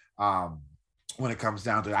young. When it comes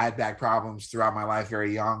down to it, I had back problems throughout my life,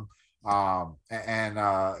 very young. And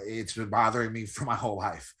it's been bothering me for my whole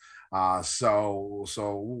life. So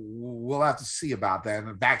we'll have to see about that.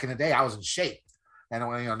 And back in the day, I was in shape, and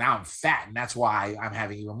now I'm fat, and that's why I'm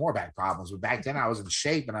having even more back problems. But back then, I was in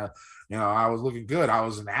shape, and I was looking good. I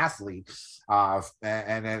was an athlete,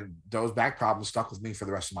 and then those back problems stuck with me for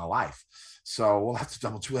the rest of my life. So we'll have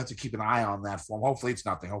to keep an eye on that for him. Hopefully it's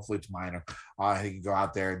nothing. Hopefully it's minor. He can go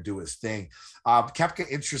out there and do his thing. Koepka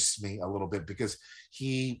interests me a little bit because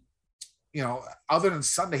he, other than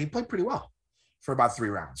Sunday, he played pretty well for about 3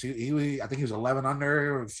 rounds. I think he was 11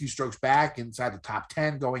 under, a few strokes back inside the top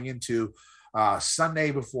 10 going into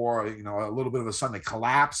Sunday before, a little bit of a Sunday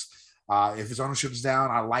collapse. If his ownership is down,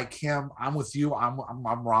 I like him. I'm with you. I'm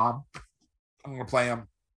Rahm. I'm going to play him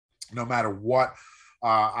no matter what.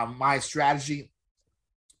 My strategy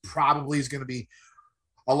probably is going to be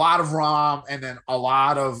a lot of Rahm and then a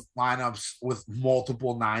lot of lineups with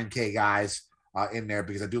multiple 9K guys. in there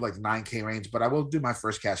because I do like the 9K range, but I will do my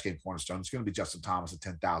first cash game cornerstone. It's going to be Justin Thomas at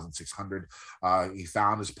 10,600. He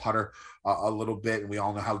found his putter a little bit, and we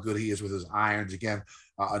all know how good he is with his irons. Again,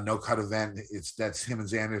 a no-cut event. That's him and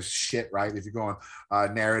Xander's shit, right? If you're going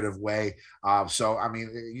narrative way. So, I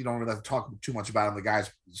mean, you don't really have to talk too much about him. The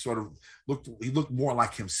guy's sort of looked more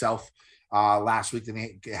like himself last week than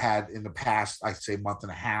he had in the past, I'd say month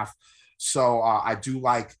and a half. So I do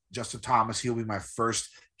like Justin Thomas. He'll be my first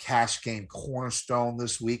cash game cornerstone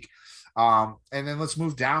this week. And then let's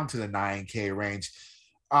move down to the 9K range.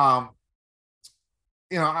 I'm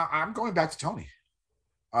going back to Tony.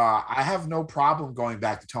 I have no problem going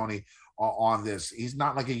back to Tony on this. He's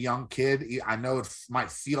not like a young kid. I know it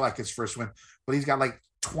might feel like his first win, but he's got like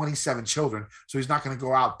 27 children, so he's not going to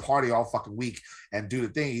go out party all fucking week and do the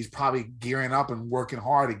thing. He's probably gearing up and working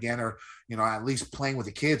hard again, or at least playing with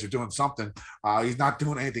the kids or doing something. He's not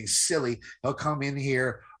doing anything silly. He'll come in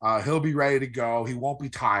here, he'll be ready to go. He won't be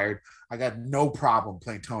tired. I got no problem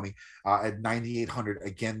playing Tony at 9,800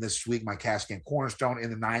 again this week. My cash game cornerstone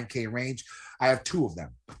in the 9K range. I have two of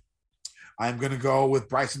them. I'm going to go with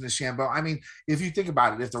Bryson DeChambeau. I mean, if you think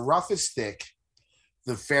about it, if the rough is thick,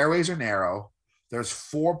 the fairways are narrow, there's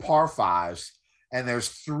 4 par 5s, and there's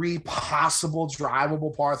 3 possible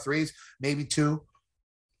drivable par 3s, maybe 2.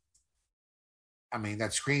 I mean,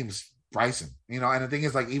 that screams Bryson, and the thing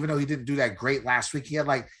is, like, even though he didn't do that great last week, he had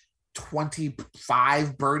like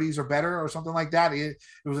 25 birdies or better or something like that. It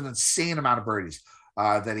was an insane amount of birdies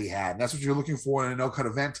that he had. And that's what you're looking for in a no-cut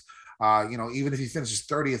event. Even if he finishes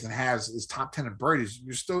 30th and has his top 10 in birdies,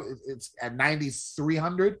 it's at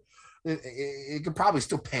 9,300. It could probably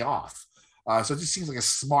still pay off. So it just seems like a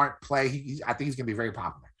smart play. I think he's going to be very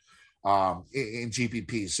popular in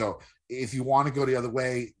GPP. So if you want to go the other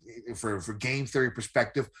way for game theory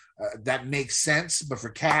perspective, that makes sense. But for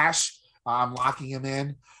cash, I'm locking him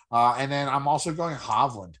in. And then I'm also going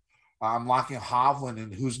Hovland. I'm locking Hovland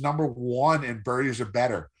in, who's number 1 in birdies or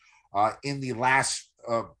better in the last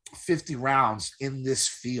 50 rounds in this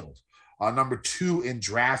field. Number 2 in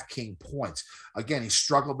DraftKings points. Again, he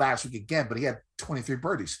struggled last week again, but he had 23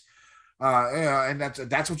 birdies. And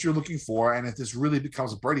that's what you're looking for. And if this really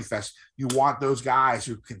becomes a birdie fest, you want those guys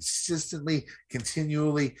who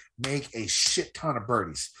continually make a shit ton of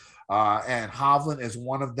birdies. And Hovland is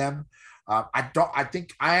one of them. I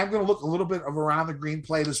think I am going to look a little bit of around the green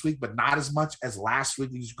play this week, but not as much as last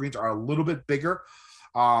week. These greens are a little bit bigger.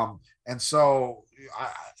 And so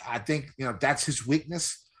I think, that's his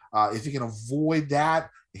weakness. If you can avoid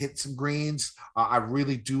that, hit some greens. I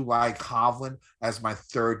really do like Hovland as my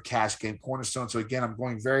third cash game cornerstone. So again, I'm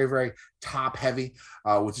going very, very top heavy,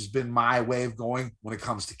 which has been my way of going when it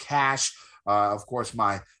comes to cash. Of course,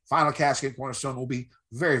 my final cash game cornerstone will be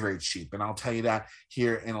very, very cheap, and I'll tell you that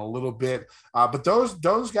here in a little bit. But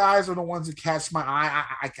those guys are the ones that catch my eye.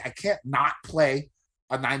 I can't not play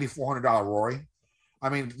a $9,400 Rory. I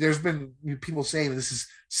mean, there's been people saying this is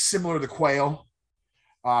similar to Quayle.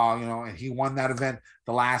 And he won that event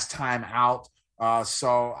the last time out.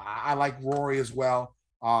 So I like Rory as well.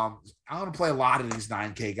 I'm going to play a lot of these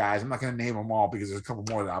 9K guys. I'm not going to name them all because there's a couple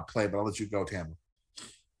more that I'll play, but I'll let you go, Tamara.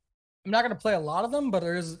 I'm not going to play a lot of them, but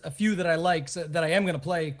there's a few that I like that I am going to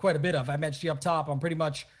play quite a bit of. I mentioned you up top. I'm pretty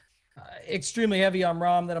much extremely heavy on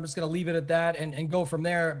Rahm. That I'm just going to leave it at that and go from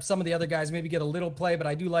there. Some of the other guys maybe get a little play, but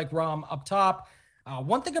I do like Rahm up top.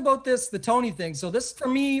 One thing about the Tony thing. So this, for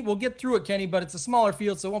me, we'll get through it, Kenny, but it's a smaller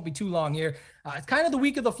field, so it won't be too long here. It's kind of the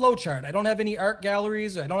week of the flow chart. I don't have any art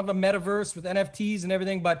galleries. I don't have a metaverse with NFTs and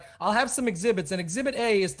everything, but I'll have some exhibits. And exhibit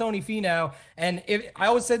A is Tony Finau. And I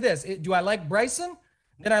always say this, do I like Bryson?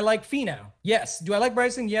 Then I like Finau. Yes. Do I like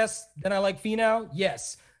Bryson? Yes. Then I like Finau?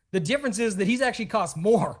 Yes. The difference is that he's actually cost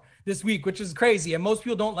more this week, which is crazy. And most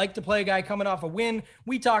people don't like to play a guy coming off a win.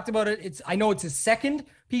 We talked about it. I know it's his second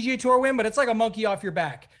PGA Tour win, but it's like a monkey off your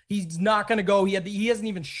back. He's not going to go. He has an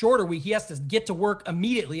even shorter week. He has to get to work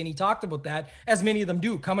immediately. And he talked about that, as many of them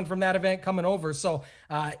do, coming from that event, coming over. So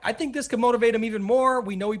I think this could motivate him even more.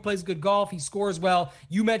 We know he plays good golf. He scores well.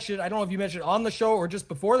 You mentioned, I don't know if you mentioned on the show or just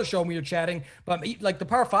before the show when we were chatting, but like the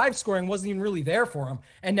par 5 scoring wasn't even really there for him.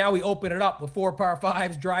 And now we open it up with 4 par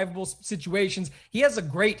 5s, drivable situations. He has a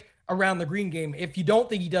great around the green game. If you don't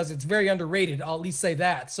think he does, it's very underrated. I'll at least say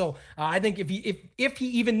that. So I think if he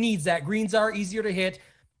even needs that, greens are easier to hit.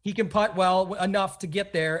 He can putt well enough to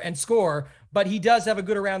get there and score, but he does have a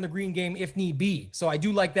good around the green game if need be. So I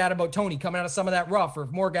do like that about Tony coming out of some of that rough, or if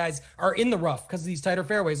more guys are in the rough because of these tighter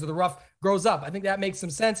fairways or the rough grows up. I think that makes some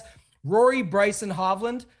sense. Rory, Bryson,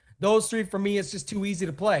 Hovland, those 3 for me, it's just too easy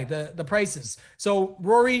to play, the prices. So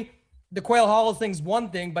Rory, the Quail Hollow thing's one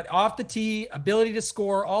thing, but off the tee, ability to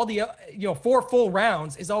score, all the 4 full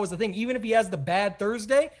rounds is always the thing. Even if he has the bad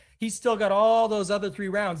Thursday, he's still got all those other 3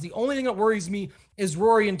 rounds. The only thing that worries me is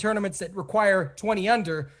Rory in tournaments that require 20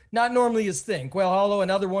 under, not normally his thing. Quail Hollow,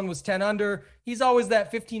 another one was 10 under. He's always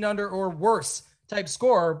that 15 under or worse type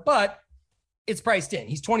scorer, but it's priced in.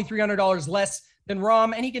 He's $2,300 less than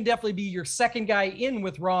Rahm, and he can definitely be your second guy in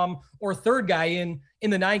with Rahm or third guy in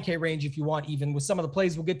the 9K range if you want, even with some of the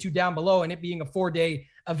plays we'll get to down below and it being a 4-day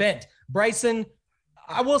event. Bryson,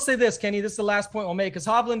 I will say this, Kenny, this is the last point we'll make, because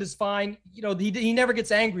Hovland is fine. He never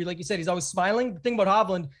gets angry. Like you said, he's always smiling. The thing about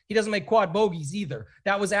Hovland, he doesn't make quad bogeys either.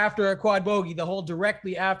 That was after a quad bogey, the hole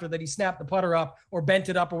directly after that he snapped the putter up or bent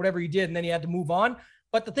it up or whatever he did, and then he had to move on.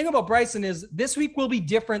 But the thing about Bryson is this week will be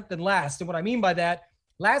different than last. And what I mean by that,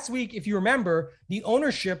 last week, if you remember, the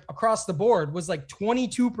ownership across the board was like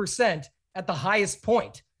 22% at the highest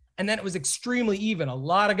point. And then it was extremely even. A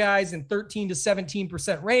lot of guys in 13 to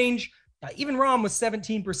 17% range. Even Rahm was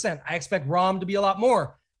 17%. I expect Rahm to be a lot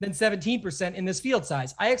more than 17% in this field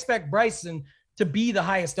size. I expect Bryson to be the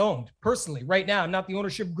highest owned personally right now. Not the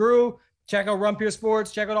ownership guru. Check out Run Pure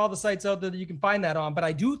Sports. Check out all the sites out there that you can find that on. But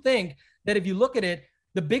I do think that if you look at it,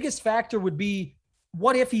 the biggest factor would be,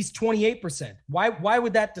 what if he's 28%? Why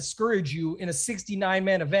would that discourage you in a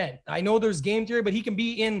 69-man event? I know there's game theory, but he can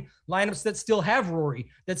be in lineups that still have Rory,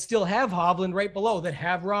 that still have Hovland right below, that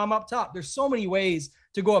have Rahm up top. There's so many ways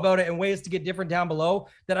to go about it and ways to get different down below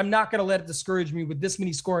that I'm not going to let it discourage me with this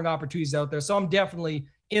many scoring opportunities out there. So I'm definitely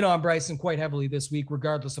in on Bryson quite heavily this week,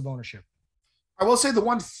 regardless of ownership. I will say the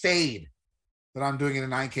one fade that I'm doing in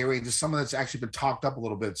the 9K range is someone that's actually been talked up a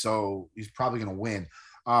little bit, so he's probably going to win.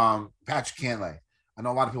 Patrick Cantlay. I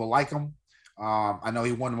know a lot of people like him. I know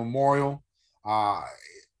he won the Memorial. The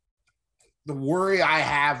worry I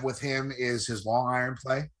have with him is his long iron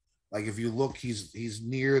play. Like if you look, he's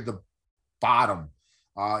near the bottom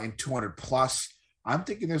in 200 plus. I'm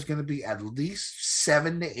thinking there's going to be at least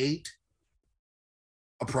 7 to 8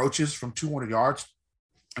 approaches from 200 yards.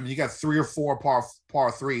 I mean, you got 3 or 4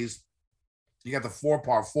 par threes. You got the 4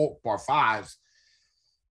 par fives.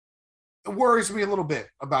 It worries me a little bit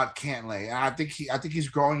about Cantlay. And I think he's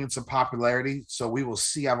growing in some popularity. So we will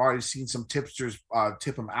see. I've already seen some tipsters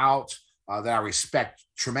tip him out that I respect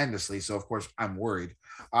tremendously. So of course I'm worried.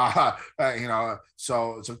 So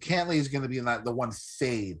Cantlay is going to be in the one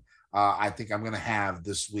fade. I think I'm going to have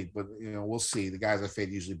this week, but we'll see. The guys I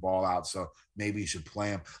fade usually ball out, so maybe you should play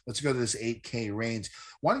him. Let's go to this 8K range.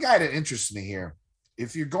 One guy that interests me here,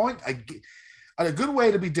 if you're going, a good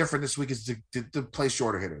way to be different this week is to play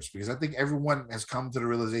shorter hitters, because I think everyone has come to the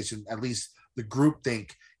realization, at least the group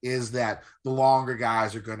think, is that the longer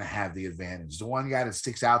guys are going to have the advantage. The one guy that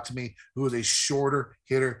sticks out to me who is a shorter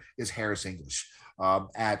hitter is Harris English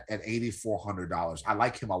at $8,400. I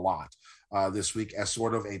like him a lot this week as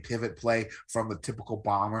sort of a pivot play from the typical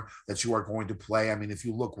bomber that you are going to play. I mean, if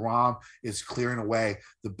you look, Rahm is clearing away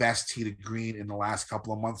the best tee to green in the last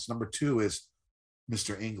couple of months. Number 2 is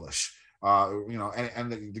Mr. English.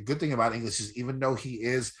 And the good thing about English is, even though he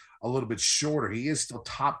is a little bit shorter, he is still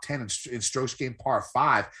top 10 in strokes gained par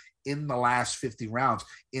 5 in the last 50 rounds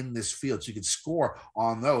in this field. So you can score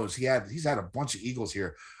on those. He's had a bunch of eagles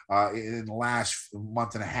here in the last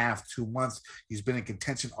month and a half, 2 months. He's been in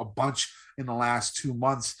contention a bunch in the last 2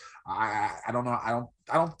 months. I don't know.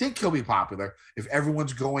 I don't think he'll be popular if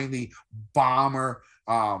everyone's going the bomber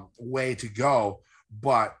way to go.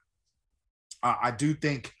 But I do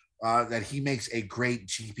think that he makes a great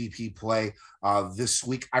GPP play this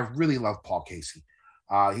week. I really love Paul Casey.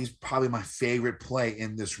 He's probably my favorite play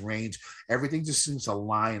in this range. Everything just seems to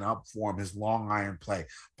line up for him. His long iron play,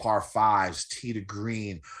 par 5s, tee to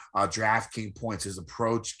green, DraftKings points, his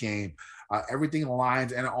approach game, everything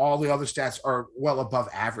aligns, and all the other stats are well above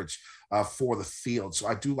average for the field. So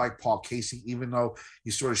I do like Paul Casey, even though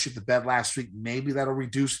he sort of shit the bed last week. Maybe that'll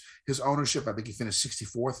reduce his ownership. I think he finished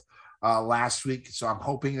 64th. Last week. So I'm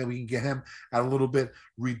hoping that we can get him at a little bit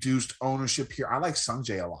reduced ownership here. I like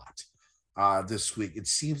Sungjae a lot this week. It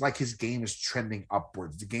seems like his game is trending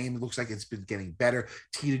upwards. The game looks like it's been getting better.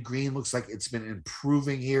 Tee to green looks like it's been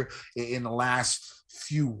improving here in the last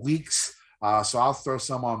few weeks. So I'll throw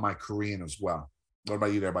some on my Korean as well. What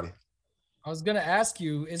about you there, buddy? I was going to ask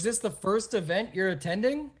you, is this the first event you're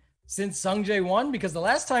attending since Sungjae won? Because the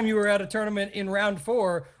last time you were at a tournament in round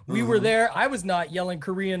 4, we were there. I was not yelling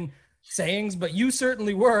Korean sayings, but you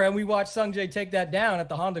certainly were, and we watched Sungjae take that down at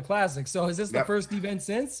the Honda Classic. So is this the first event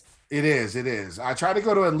since? It is. I try to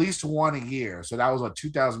go to at least one a year. So that was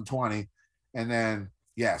 2020. And then,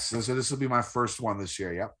 yes, so this will be my first one this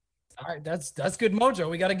year. Yep. All right, that's good mojo.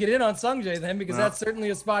 We got to get in on Sungjae then, because that's certainly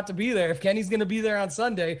a spot to be there. If Kenny's going to be there on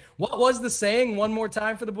Sunday, what was the saying? One more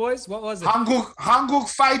time for the boys. What was it? Hanguk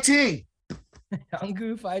fighting.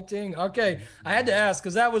 Hanguk fighting. Okay, I had to ask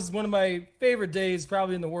because that was one of my favorite days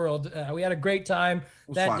probably in the world. We had a great time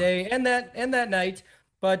that day and that night.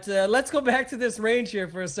 But let's go back to this range here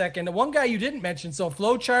for a second. The one guy you didn't mention. So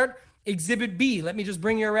flowchart exhibit B. Let me just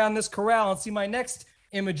bring you around this corral and see my next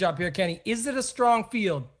image up here, Kenny. Is it a strong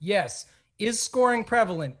field? Yes. Is scoring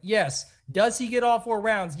prevalent? Yes. Does he get all 4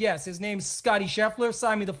 rounds? Yes. His name's Scotty Scheffler.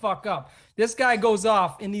 Sign me the fuck up. This guy goes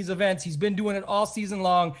off in these events. He's been doing it all season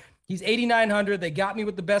long. He's 8,900. They got me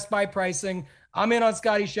with the best buy pricing. I'm in on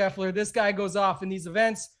Scotty Scheffler. This guy goes off in these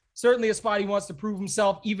events. Certainly a spot he wants to prove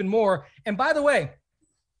himself even more. And by the way,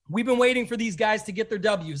 we've been waiting for these guys to get their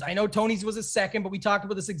W's. I know Tony's was a second, but we talked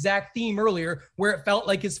about this exact theme earlier where it felt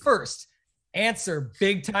like his first. Answer,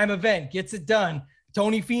 big time event, gets it done.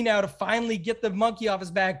 Tony Finau to finally get the monkey off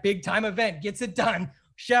his back, big time event, gets it done.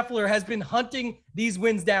 Scheffler has been hunting these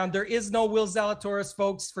wins down. There is no Will Zalatoris,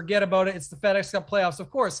 folks. Forget about it. It's the FedEx Cup playoffs.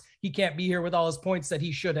 Of course, he can't be here with all his points that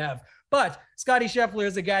he should have. But Scotty Scheffler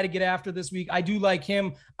is a guy to get after this week. I do like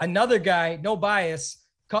him. Another guy, no bias,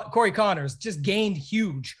 Corey Connors, just gained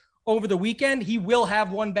huge over the weekend. He will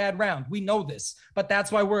have one bad round. We know this, but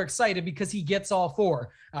that's why we're excited, because he gets all 4.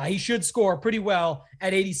 He should score pretty well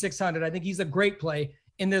at 8,600. I think he's a great play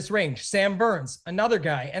in this range. Sam Burns, another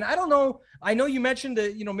guy. And I don't know, I know you mentioned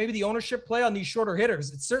that, maybe the ownership play on these shorter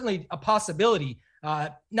hitters. It's certainly a possibility.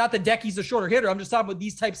 Not that Decky's a shorter hitter. I'm just talking about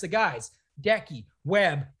these types of guys. Decky,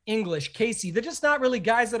 Webb, English, Casey. They're just not really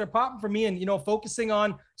guys that are popping for me and, focusing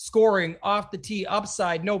on scoring off the tee,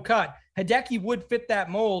 upside, no cut. Hideki would fit that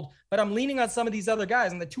mold, but I'm leaning on some of these other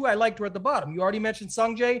guys. And the 2 I liked were at the bottom. You already mentioned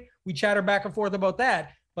Sungjae. We chatter back and forth about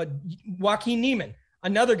that. But Joaquin Niemann,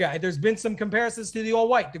 another guy. There's been some comparisons to the All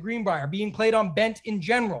White, the Greenbrier, being played on bent in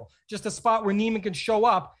general. Just a spot where Niemann can show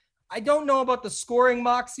up. I don't know about the scoring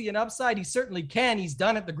moxie and upside. He certainly can. He's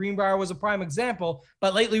done it. The Greenbrier was a prime example.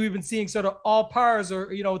 But lately we've been seeing sort of all pars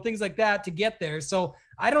or, things like that to get there. So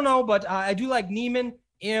I don't know, but I do like Niemann,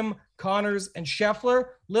 Connors, and Scheffler.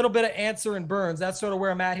 Little bit of Answer and Burns. That's sort of where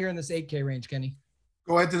I'm at here in this 8K range, Kenny.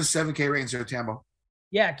 Go ahead to the 7K range there, Tambo.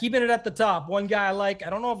 Yeah, keeping it at the top. One guy I like. I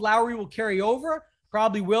don't know if Lowry will carry over.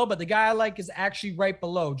 Probably will, but the guy I like is actually right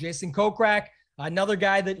below. Jason Kokrak, another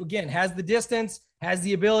guy that, again, has the distance, has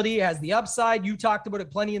the ability, has the upside. You talked about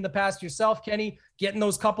it plenty in the past yourself, Kenny, getting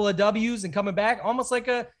those couple of W's and coming back almost like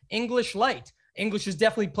a English light. English is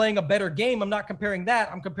definitely playing a better game. I'm not comparing that.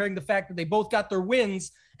 I'm comparing the fact that they both got their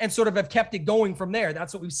wins and sort of have kept it going from there.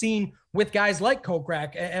 That's what we've seen with guys like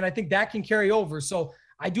Kokrak, and I think that can carry over. So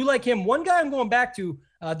I do like him. One guy I'm going back to,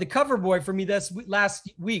 the cover boy for me this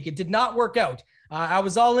last week. It did not work out. I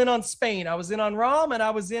was all in on Spain. I was in on Rahm, and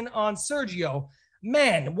I was in on Sergio.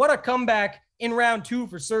 Man, what a comeback in round 2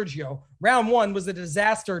 for Sergio. Round 1 was a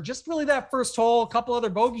disaster. Just really that first hole, a couple other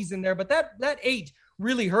bogeys in there, but that 8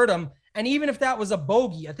 really hurt him. And even if that was a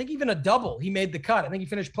bogey, I think even a double, he made the cut. I think he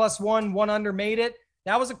finished +1, 1 under, made it.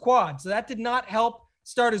 That was a quad. So that did not help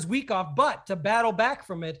start his week off, but to battle back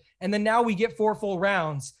from it. And then now we get 4 full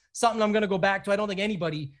rounds. Something I'm going to go back to. I don't think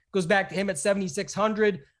anybody goes back to him at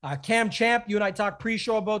 7,600. Cam Champ, you and I talked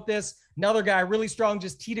pre-show about this. Another guy really strong,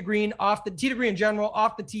 just tee to green, off the tee to green in general,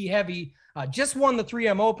 off the tee heavy. Just won the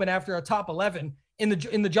 3M Open after a top 11 in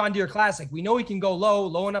the John Deere Classic. We know he can go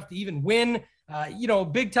low enough to even win.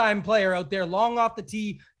 Big time player out there, long off the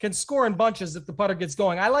tee, can score in bunches if the putter gets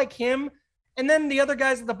going. I like him. And then the other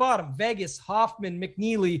guys at the bottom, Vegas, Hoffman,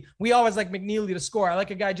 McNeely. We always like McNeely to score. I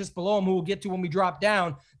like a guy just below him who we'll get to when we drop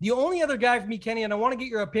down. The only other guy for me, Kenny, and I want to get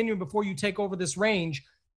your opinion before you take over this range,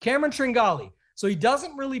 Cameron Tringali. So he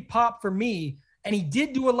doesn't really pop for me, and he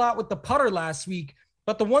did do a lot with the putter last week.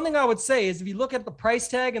 But the one thing I would say is if you look at the price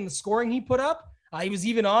tag and the scoring he put up, he was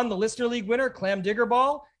even on the Listener League winner, Clam Digger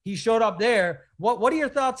Ball. He showed up there. What are your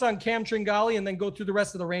thoughts on Cam Tringali, and then go through the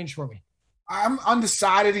rest of the range for me? I'm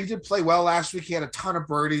undecided. He did play well last week. He had a ton of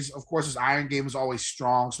birdies. Of course, his iron game is always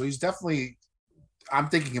strong. So he's definitely – I'm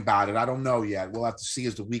thinking about it. I don't know yet. We'll have to see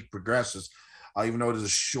as the week progresses, even though it is a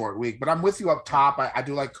short week. But I'm with you up top. I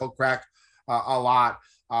do like Kokrak a lot.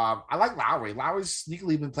 I like Lowry. Lowry's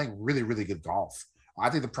sneakily been playing really, really good golf. I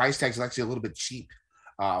think the price tag is actually a little bit cheap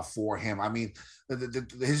for him. I mean,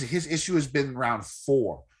 his issue has been round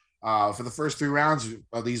 4. For the first 3 rounds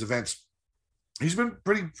of these events, he's been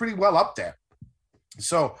pretty well up there.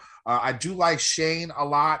 So I do like Shane a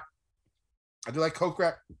lot. I do like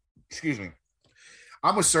Kokrak. Excuse me.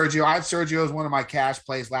 I'm with Sergio. I had Sergio as one of my cash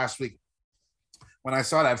plays last week. When I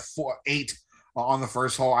saw that 8 on the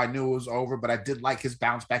first hole. I knew it was over, but I did like his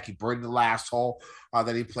bounce back. He birdied the last hole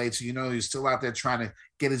that he played. So, he's still out there trying to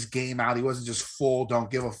get his game out. He wasn't just full, don't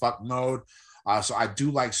give a fuck mode. So I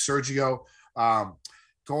do like Sergio.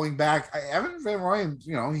 Going back, Evan Van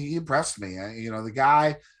Rooyen, he impressed me. The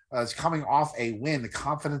guy is coming off a win. The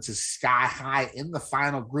confidence is sky high in the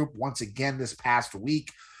final group once again this past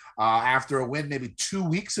week. After a win maybe 2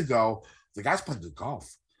 weeks ago, the guy's playing good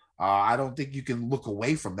golf. I don't think you can look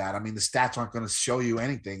away from that. I mean, the stats aren't going to show you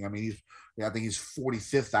anything. I mean, I think he's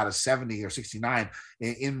 45th out of 70 or 69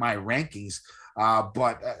 in my rankings.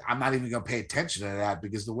 But I'm not even going to pay attention to that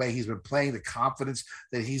because the way he's been playing, the confidence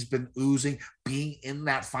that he's been oozing, being in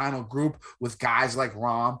that final group with guys like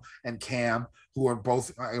Rahm and Cam, who are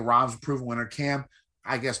both Rahm's a proven winner. Cam,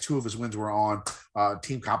 I guess 2 of his wins were on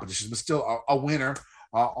team competitions, but still a winner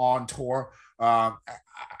on tour.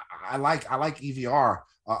 I like EVR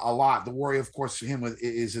a lot. The worry, of course, for him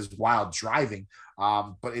is his wild driving,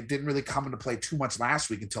 but it didn't really come into play too much last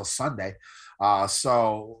week until Sunday.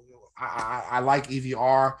 So I like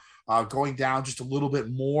EVR going down just a little bit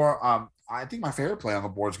more. I think my favorite play on the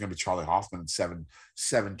board is going to be Charlie Hoffman in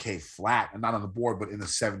 7K flat, and not on the board, but in the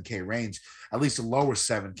 7K range, at least a lower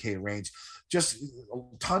 7K range. Just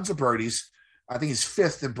tons of birdies. I think he's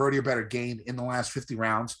 5th in birdie or better gained in the last 50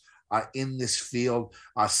 rounds in this field.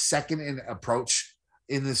 Second in approach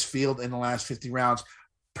in this field in the last 50 rounds.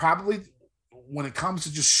 Probably when it comes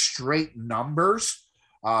to just straight numbers,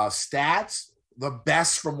 stats, the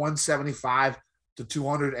best from 175 to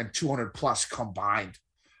 200 and 200 plus combined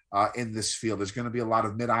in this field. There's going to be a lot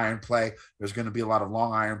of mid-iron play. There's going to be a lot of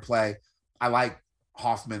long iron play. I like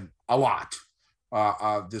Hoffman a lot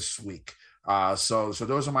this week. So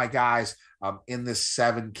those are my guys in this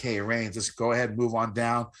 7K range. Let's go ahead and move on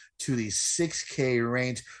down to the 6K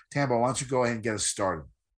range. Tambo, why don't you go ahead and get us started?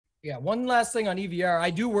 Yeah, one last thing on EVR. I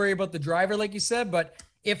do worry about the driver, like you said, but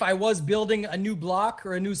if I was building a new block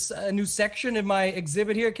or a new section in my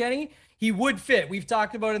exhibit here, Kenny, he would fit. We've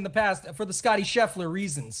talked about it in the past for the Scotty Scheffler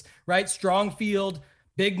reasons, right? Strong field,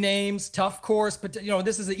 big names, tough course, but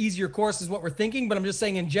this is an easier course is what we're thinking, but I'm just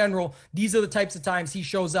saying in general, these are the types of times he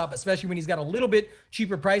shows up, especially when he's got a little bit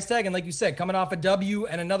cheaper price tag. And like you said, coming off a W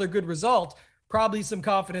and another good result, probably some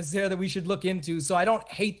confidence there that we should look into. So I don't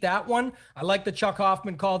hate that one. I like the Chuck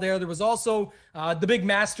Hoffman call there. There was also the big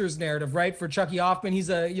Masters narrative, right? For Chucky Hoffman. He's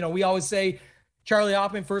we always say Charlie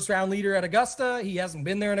Hoffman, first round leader at Augusta. He hasn't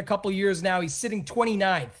been there in a couple years now. He's sitting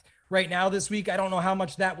 29th right now this week. I don't know how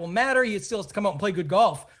much that will matter. He still has to come out and play good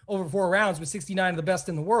golf over 4 rounds with 69 of the best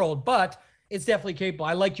in the world, but it's definitely capable.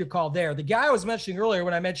 I like your call there. The guy I was mentioning earlier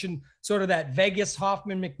when I mentioned sort of that Vegas,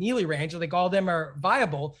 Hoffman, McNeely range, I think all of them are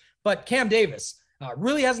viable, but Cam Davis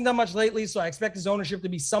really hasn't done much lately, so I expect his ownership to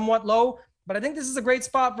be somewhat low, but I think this is a great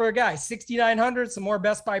spot for a guy. 6,900, some more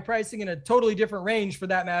Best Buy pricing in a totally different range for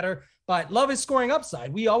that matter, but love his scoring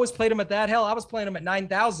upside. We always played him at that. Hell, I was playing him at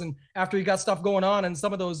 9,000 after he got stuff going on in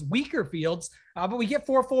some of those weaker fields, but we get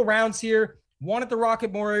 4 full rounds here. One at the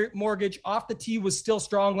Rocket Mortgage. Off the tee was still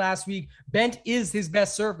strong last week. Bent is his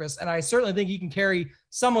best surface, and I certainly think he can carry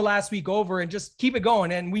some of last week over and just keep it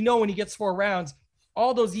going. And we know when he gets 4 rounds,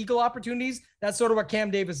 all those eagle opportunities, that's sort of what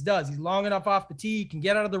Cam Davis does. He's long enough off the tee, can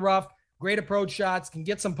get out of the rough, great approach shots, can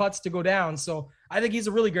get some putts to go down. So I think he's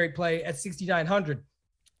a really great play at 6,900.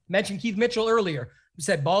 Mentioned Keith Mitchell earlier, who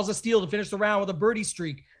said balls of steel to finish the round with a birdie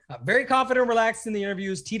streak. Very confident, relaxed in the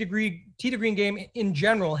interviews. Tee to green game in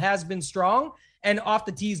general has been strong, and off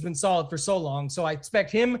the tee has been solid for so long. So I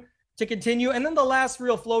expect him to continue. And then the last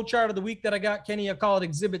real flow chart of the week that I got, Kenny, I call it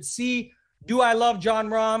Exhibit C. Do I love John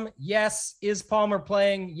Rahm? Yes. Is Palmer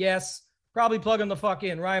playing? Yes. Probably plug him the fuck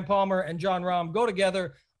in. Ryan Palmer and John Rahm go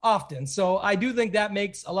together often. So I do think that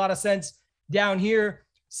makes a lot of sense down here.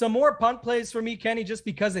 Some more punt plays for me, Kenny, just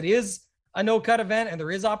because it is a no-cut event and there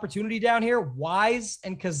is opportunity down here. Wise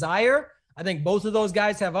and Kazire, I think both of those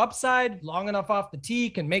guys have upside, long enough off the tee,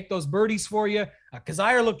 can make those birdies for you.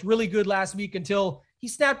 Kazire looked really good last week until he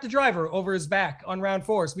snapped the driver over his back on round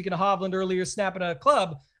 4. Speaking of Hovland earlier, snapping a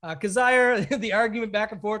club. Kazire, the argument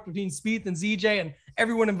back and forth between Spieth and ZJ and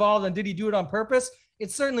everyone involved, and did he do it on purpose? It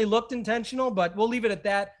certainly looked intentional, but we'll leave it at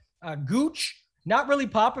that. Gooch, not really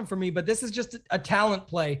popping for me, but this is just a talent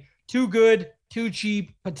play. Too good, too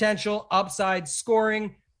cheap, potential, upside,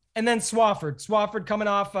 scoring. And then Swafford coming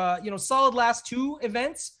off, solid last 2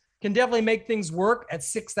 events, can definitely make things work at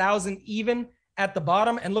 6,000 even at the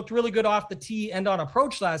bottom, and looked really good off the tee and on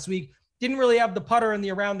approach last week. Didn't really have the putter in the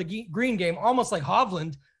around the green game, almost like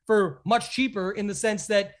Hovland, for much cheaper in the sense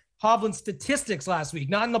that Hovland's statistics last week,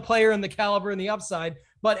 not in the player and the caliber and the upside,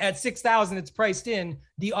 but at 6,000, it's priced in.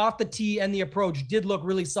 The off the tee and the approach did look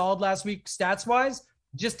really solid last week stats-wise.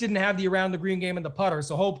 Just didn't have the around the green game and the putter.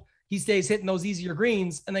 So hope he stays hitting those easier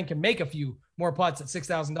greens and then can make a few more putts at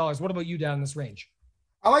 $6,000. What about you down in this range?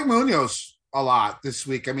 I like Munoz a lot this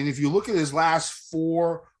week. I mean, if you look at his last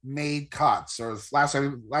 4 made cuts, or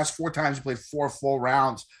last 4 times he played 4 full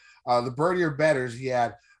rounds, the birdie or betters, he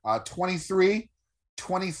had 23,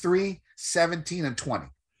 23, 17, and 20.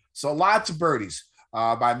 So lots of birdies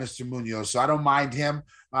by Mr. Munoz. So I don't mind him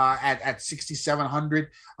at 6,700,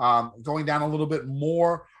 going down a little bit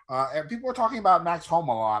more. And people are talking about Max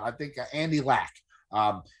Homa a lot. I think Andy Lack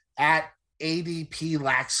at ADP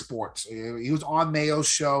Lack Sports. He was on Mayo's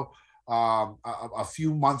show a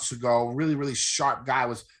few months ago. Really, really sharp guy,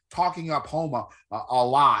 was talking up Homa a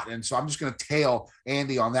lot. And so I'm just going to tail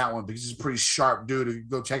Andy on that one because he's a pretty sharp dude.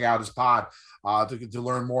 Go check out his pod to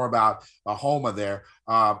learn more about Homa there.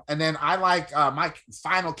 And then I like my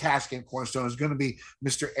final cash game cornerstone is going to be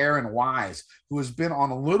Mr. Aaron Wise, who has been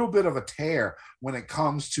on a little bit of a tear when it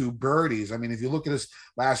comes to birdies. I mean, if you look at his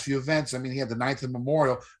last few events, I mean, he had the 9th and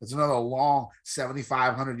Memorial. It's another long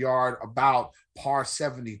 7,500 yard, about par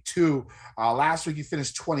 72. Last week he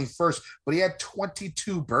finished 21st, but he had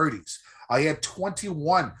 22 birdies. He had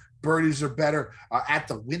 21 birdies or better at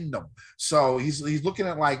the Wyndham. So he's looking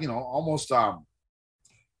at almost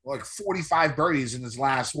like 45 birdies in his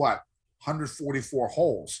last 144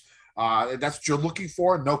 holes. That's what you're looking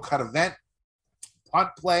for. No cut event.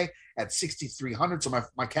 Punt play at 6,300. So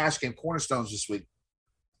my cash game cornerstones this week.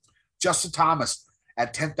 Justin Thomas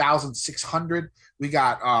at 10,600. We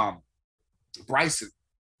got Bryson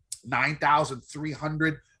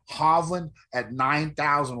 9,300. Hovland at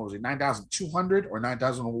 9,000. What was it? 9,200 or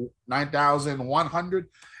 9,100.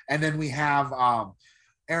 And then we have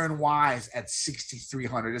Aaron Wise at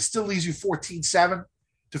 6,300. It still leaves you 14,700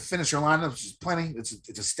 to finish your lineup, which is plenty.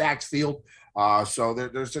 It's a stacked field. So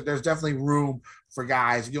there's definitely room for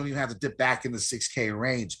guys. You don't even have to dip back in the 6K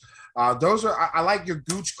range. I like your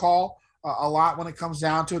Gooch call a lot when it comes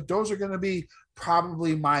down to it. Those are going to be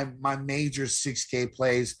probably my major 6K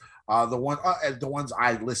plays. The ones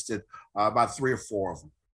I listed, about 3 or 4 of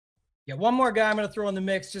them. Yeah, one more guy I'm going to throw in the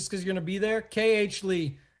mix just because you're going to be there. KH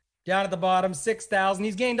Lee, down at the bottom, 6,000.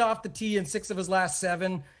 He's gained off the tee in 6 of his last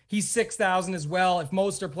 7. He's 6,000 as well. If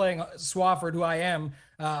most are playing Swafford, who I am,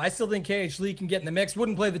 I still think KH Lee can get in the mix.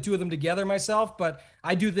 Wouldn't play the two of them together myself, but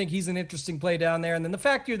I do think he's an interesting play down there. And then the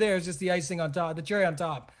fact you're there is just the icing on top, the cherry on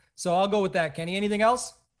top. So I'll go with that, Kenny. Anything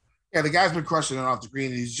else? Yeah, the guy's been crushing it off the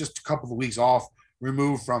green. He's just a couple of weeks off,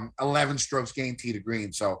 removed from 11 strokes gained tee to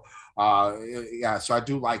green. So so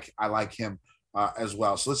I like him as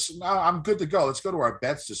well. So I'm good to go. Let's go to our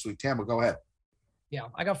bets this week. Tambo, go ahead. Yeah,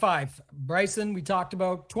 I got 5. Bryson, we talked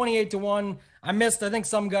about 28-1. I think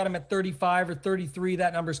some got him at 35 or 33.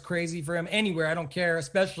 That number's crazy for him anywhere. I don't care,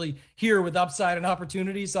 especially here with upside and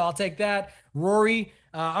opportunity. So I'll take that. Rory,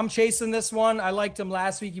 I'm chasing this one. I liked him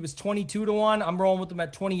last week. He was 22-1. I'm rolling with him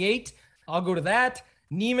at 28. I'll go to that.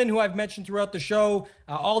 Neiman, who I've mentioned throughout the show,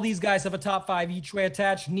 all these guys have a top 5 each way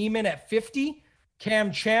attached. Neiman at 50,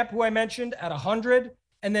 Cam Champ, who I mentioned, at 100,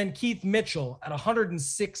 and then Keith Mitchell at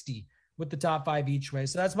 160 with the top 5 each way.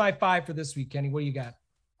 So that's my 5 for this week, Kenny. What do you got?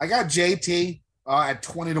 I got JT at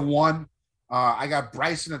 20-1. I got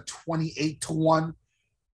Bryson at 28-1,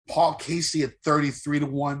 Paul Casey at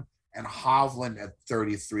 33-1, and Hovland at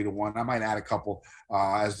 33-1. I might add a couple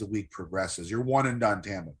as the week progresses. You're one and done,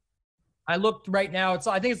 Tambo. I looked right now.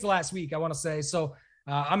 I think it's the last week, I want to say. So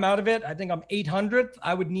I'm out of it. I think I'm 800th.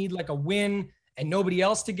 I would need like a win and nobody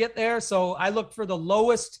else to get there. So I looked for the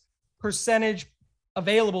lowest percentage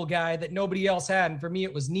available guy that nobody else had. And for me,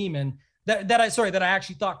 it was Neiman that I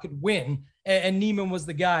actually thought could win. And Neiman was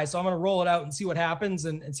the guy. So I'm going to roll it out and see what happens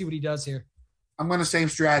and see what he does here. I'm going to same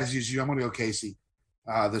strategy as you. I'm going to go Casey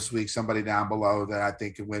this week. Somebody down below that I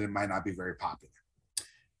think can win. It might not be very popular.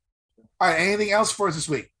 All right. Anything else for us this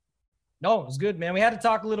week? No, it was good, man. We had to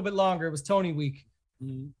talk a little bit longer. It was Tony week.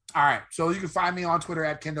 All right. So you can find me on Twitter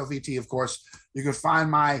at KendoVT, of course. You can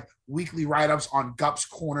find my weekly write-ups on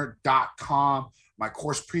gupscorner.com. My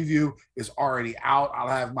course preview is already out. I'll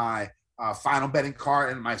have my final betting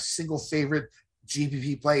card and my single favorite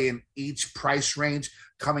GPP play in each price range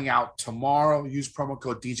coming out tomorrow. Use promo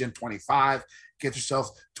code DGen25. Get yourself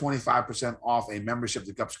 25% off a membership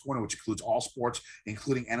to Gups Corner, which includes all sports,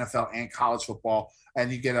 including NFL and college football.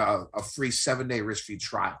 And you get a free 7-day risk-free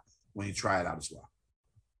trial when you try it out as well.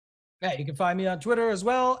 Yeah, you can find me on Twitter as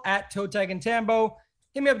well, at Totag and Tambo.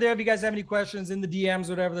 Hit me up there if you guys have any questions in the DMs,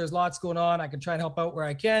 whatever. There's lots going on. I can try and help out where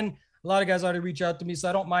I can. A lot of guys already reach out to me, so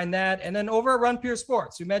I don't mind that. And then over at Run Pure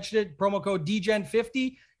Sports, we mentioned it, promo code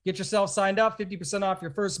DGen50. Get yourself signed up, 50% off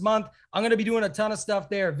your first month. I'm going to be doing a ton of stuff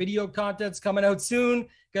there. Video content's coming out soon.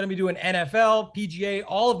 Going to be doing NFL, PGA,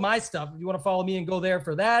 all of my stuff. If you want to follow me and go there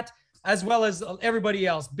for that, as well as everybody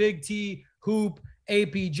else, Big T, Hoop,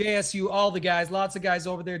 AP, JSU, all the guys, lots of guys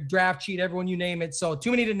over there, Draft Cheat, everyone you name it. So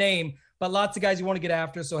too many to name, but lots of guys you want to get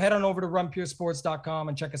after. So head on over to runpuresports.com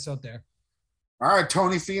and check us out there. All right,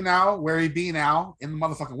 Tony Finau, where he be now? In the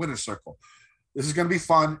motherfucking winner's circle. This is going to be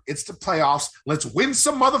fun. It's the playoffs. Let's win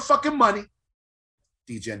some motherfucking money.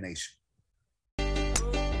 DJ Nation.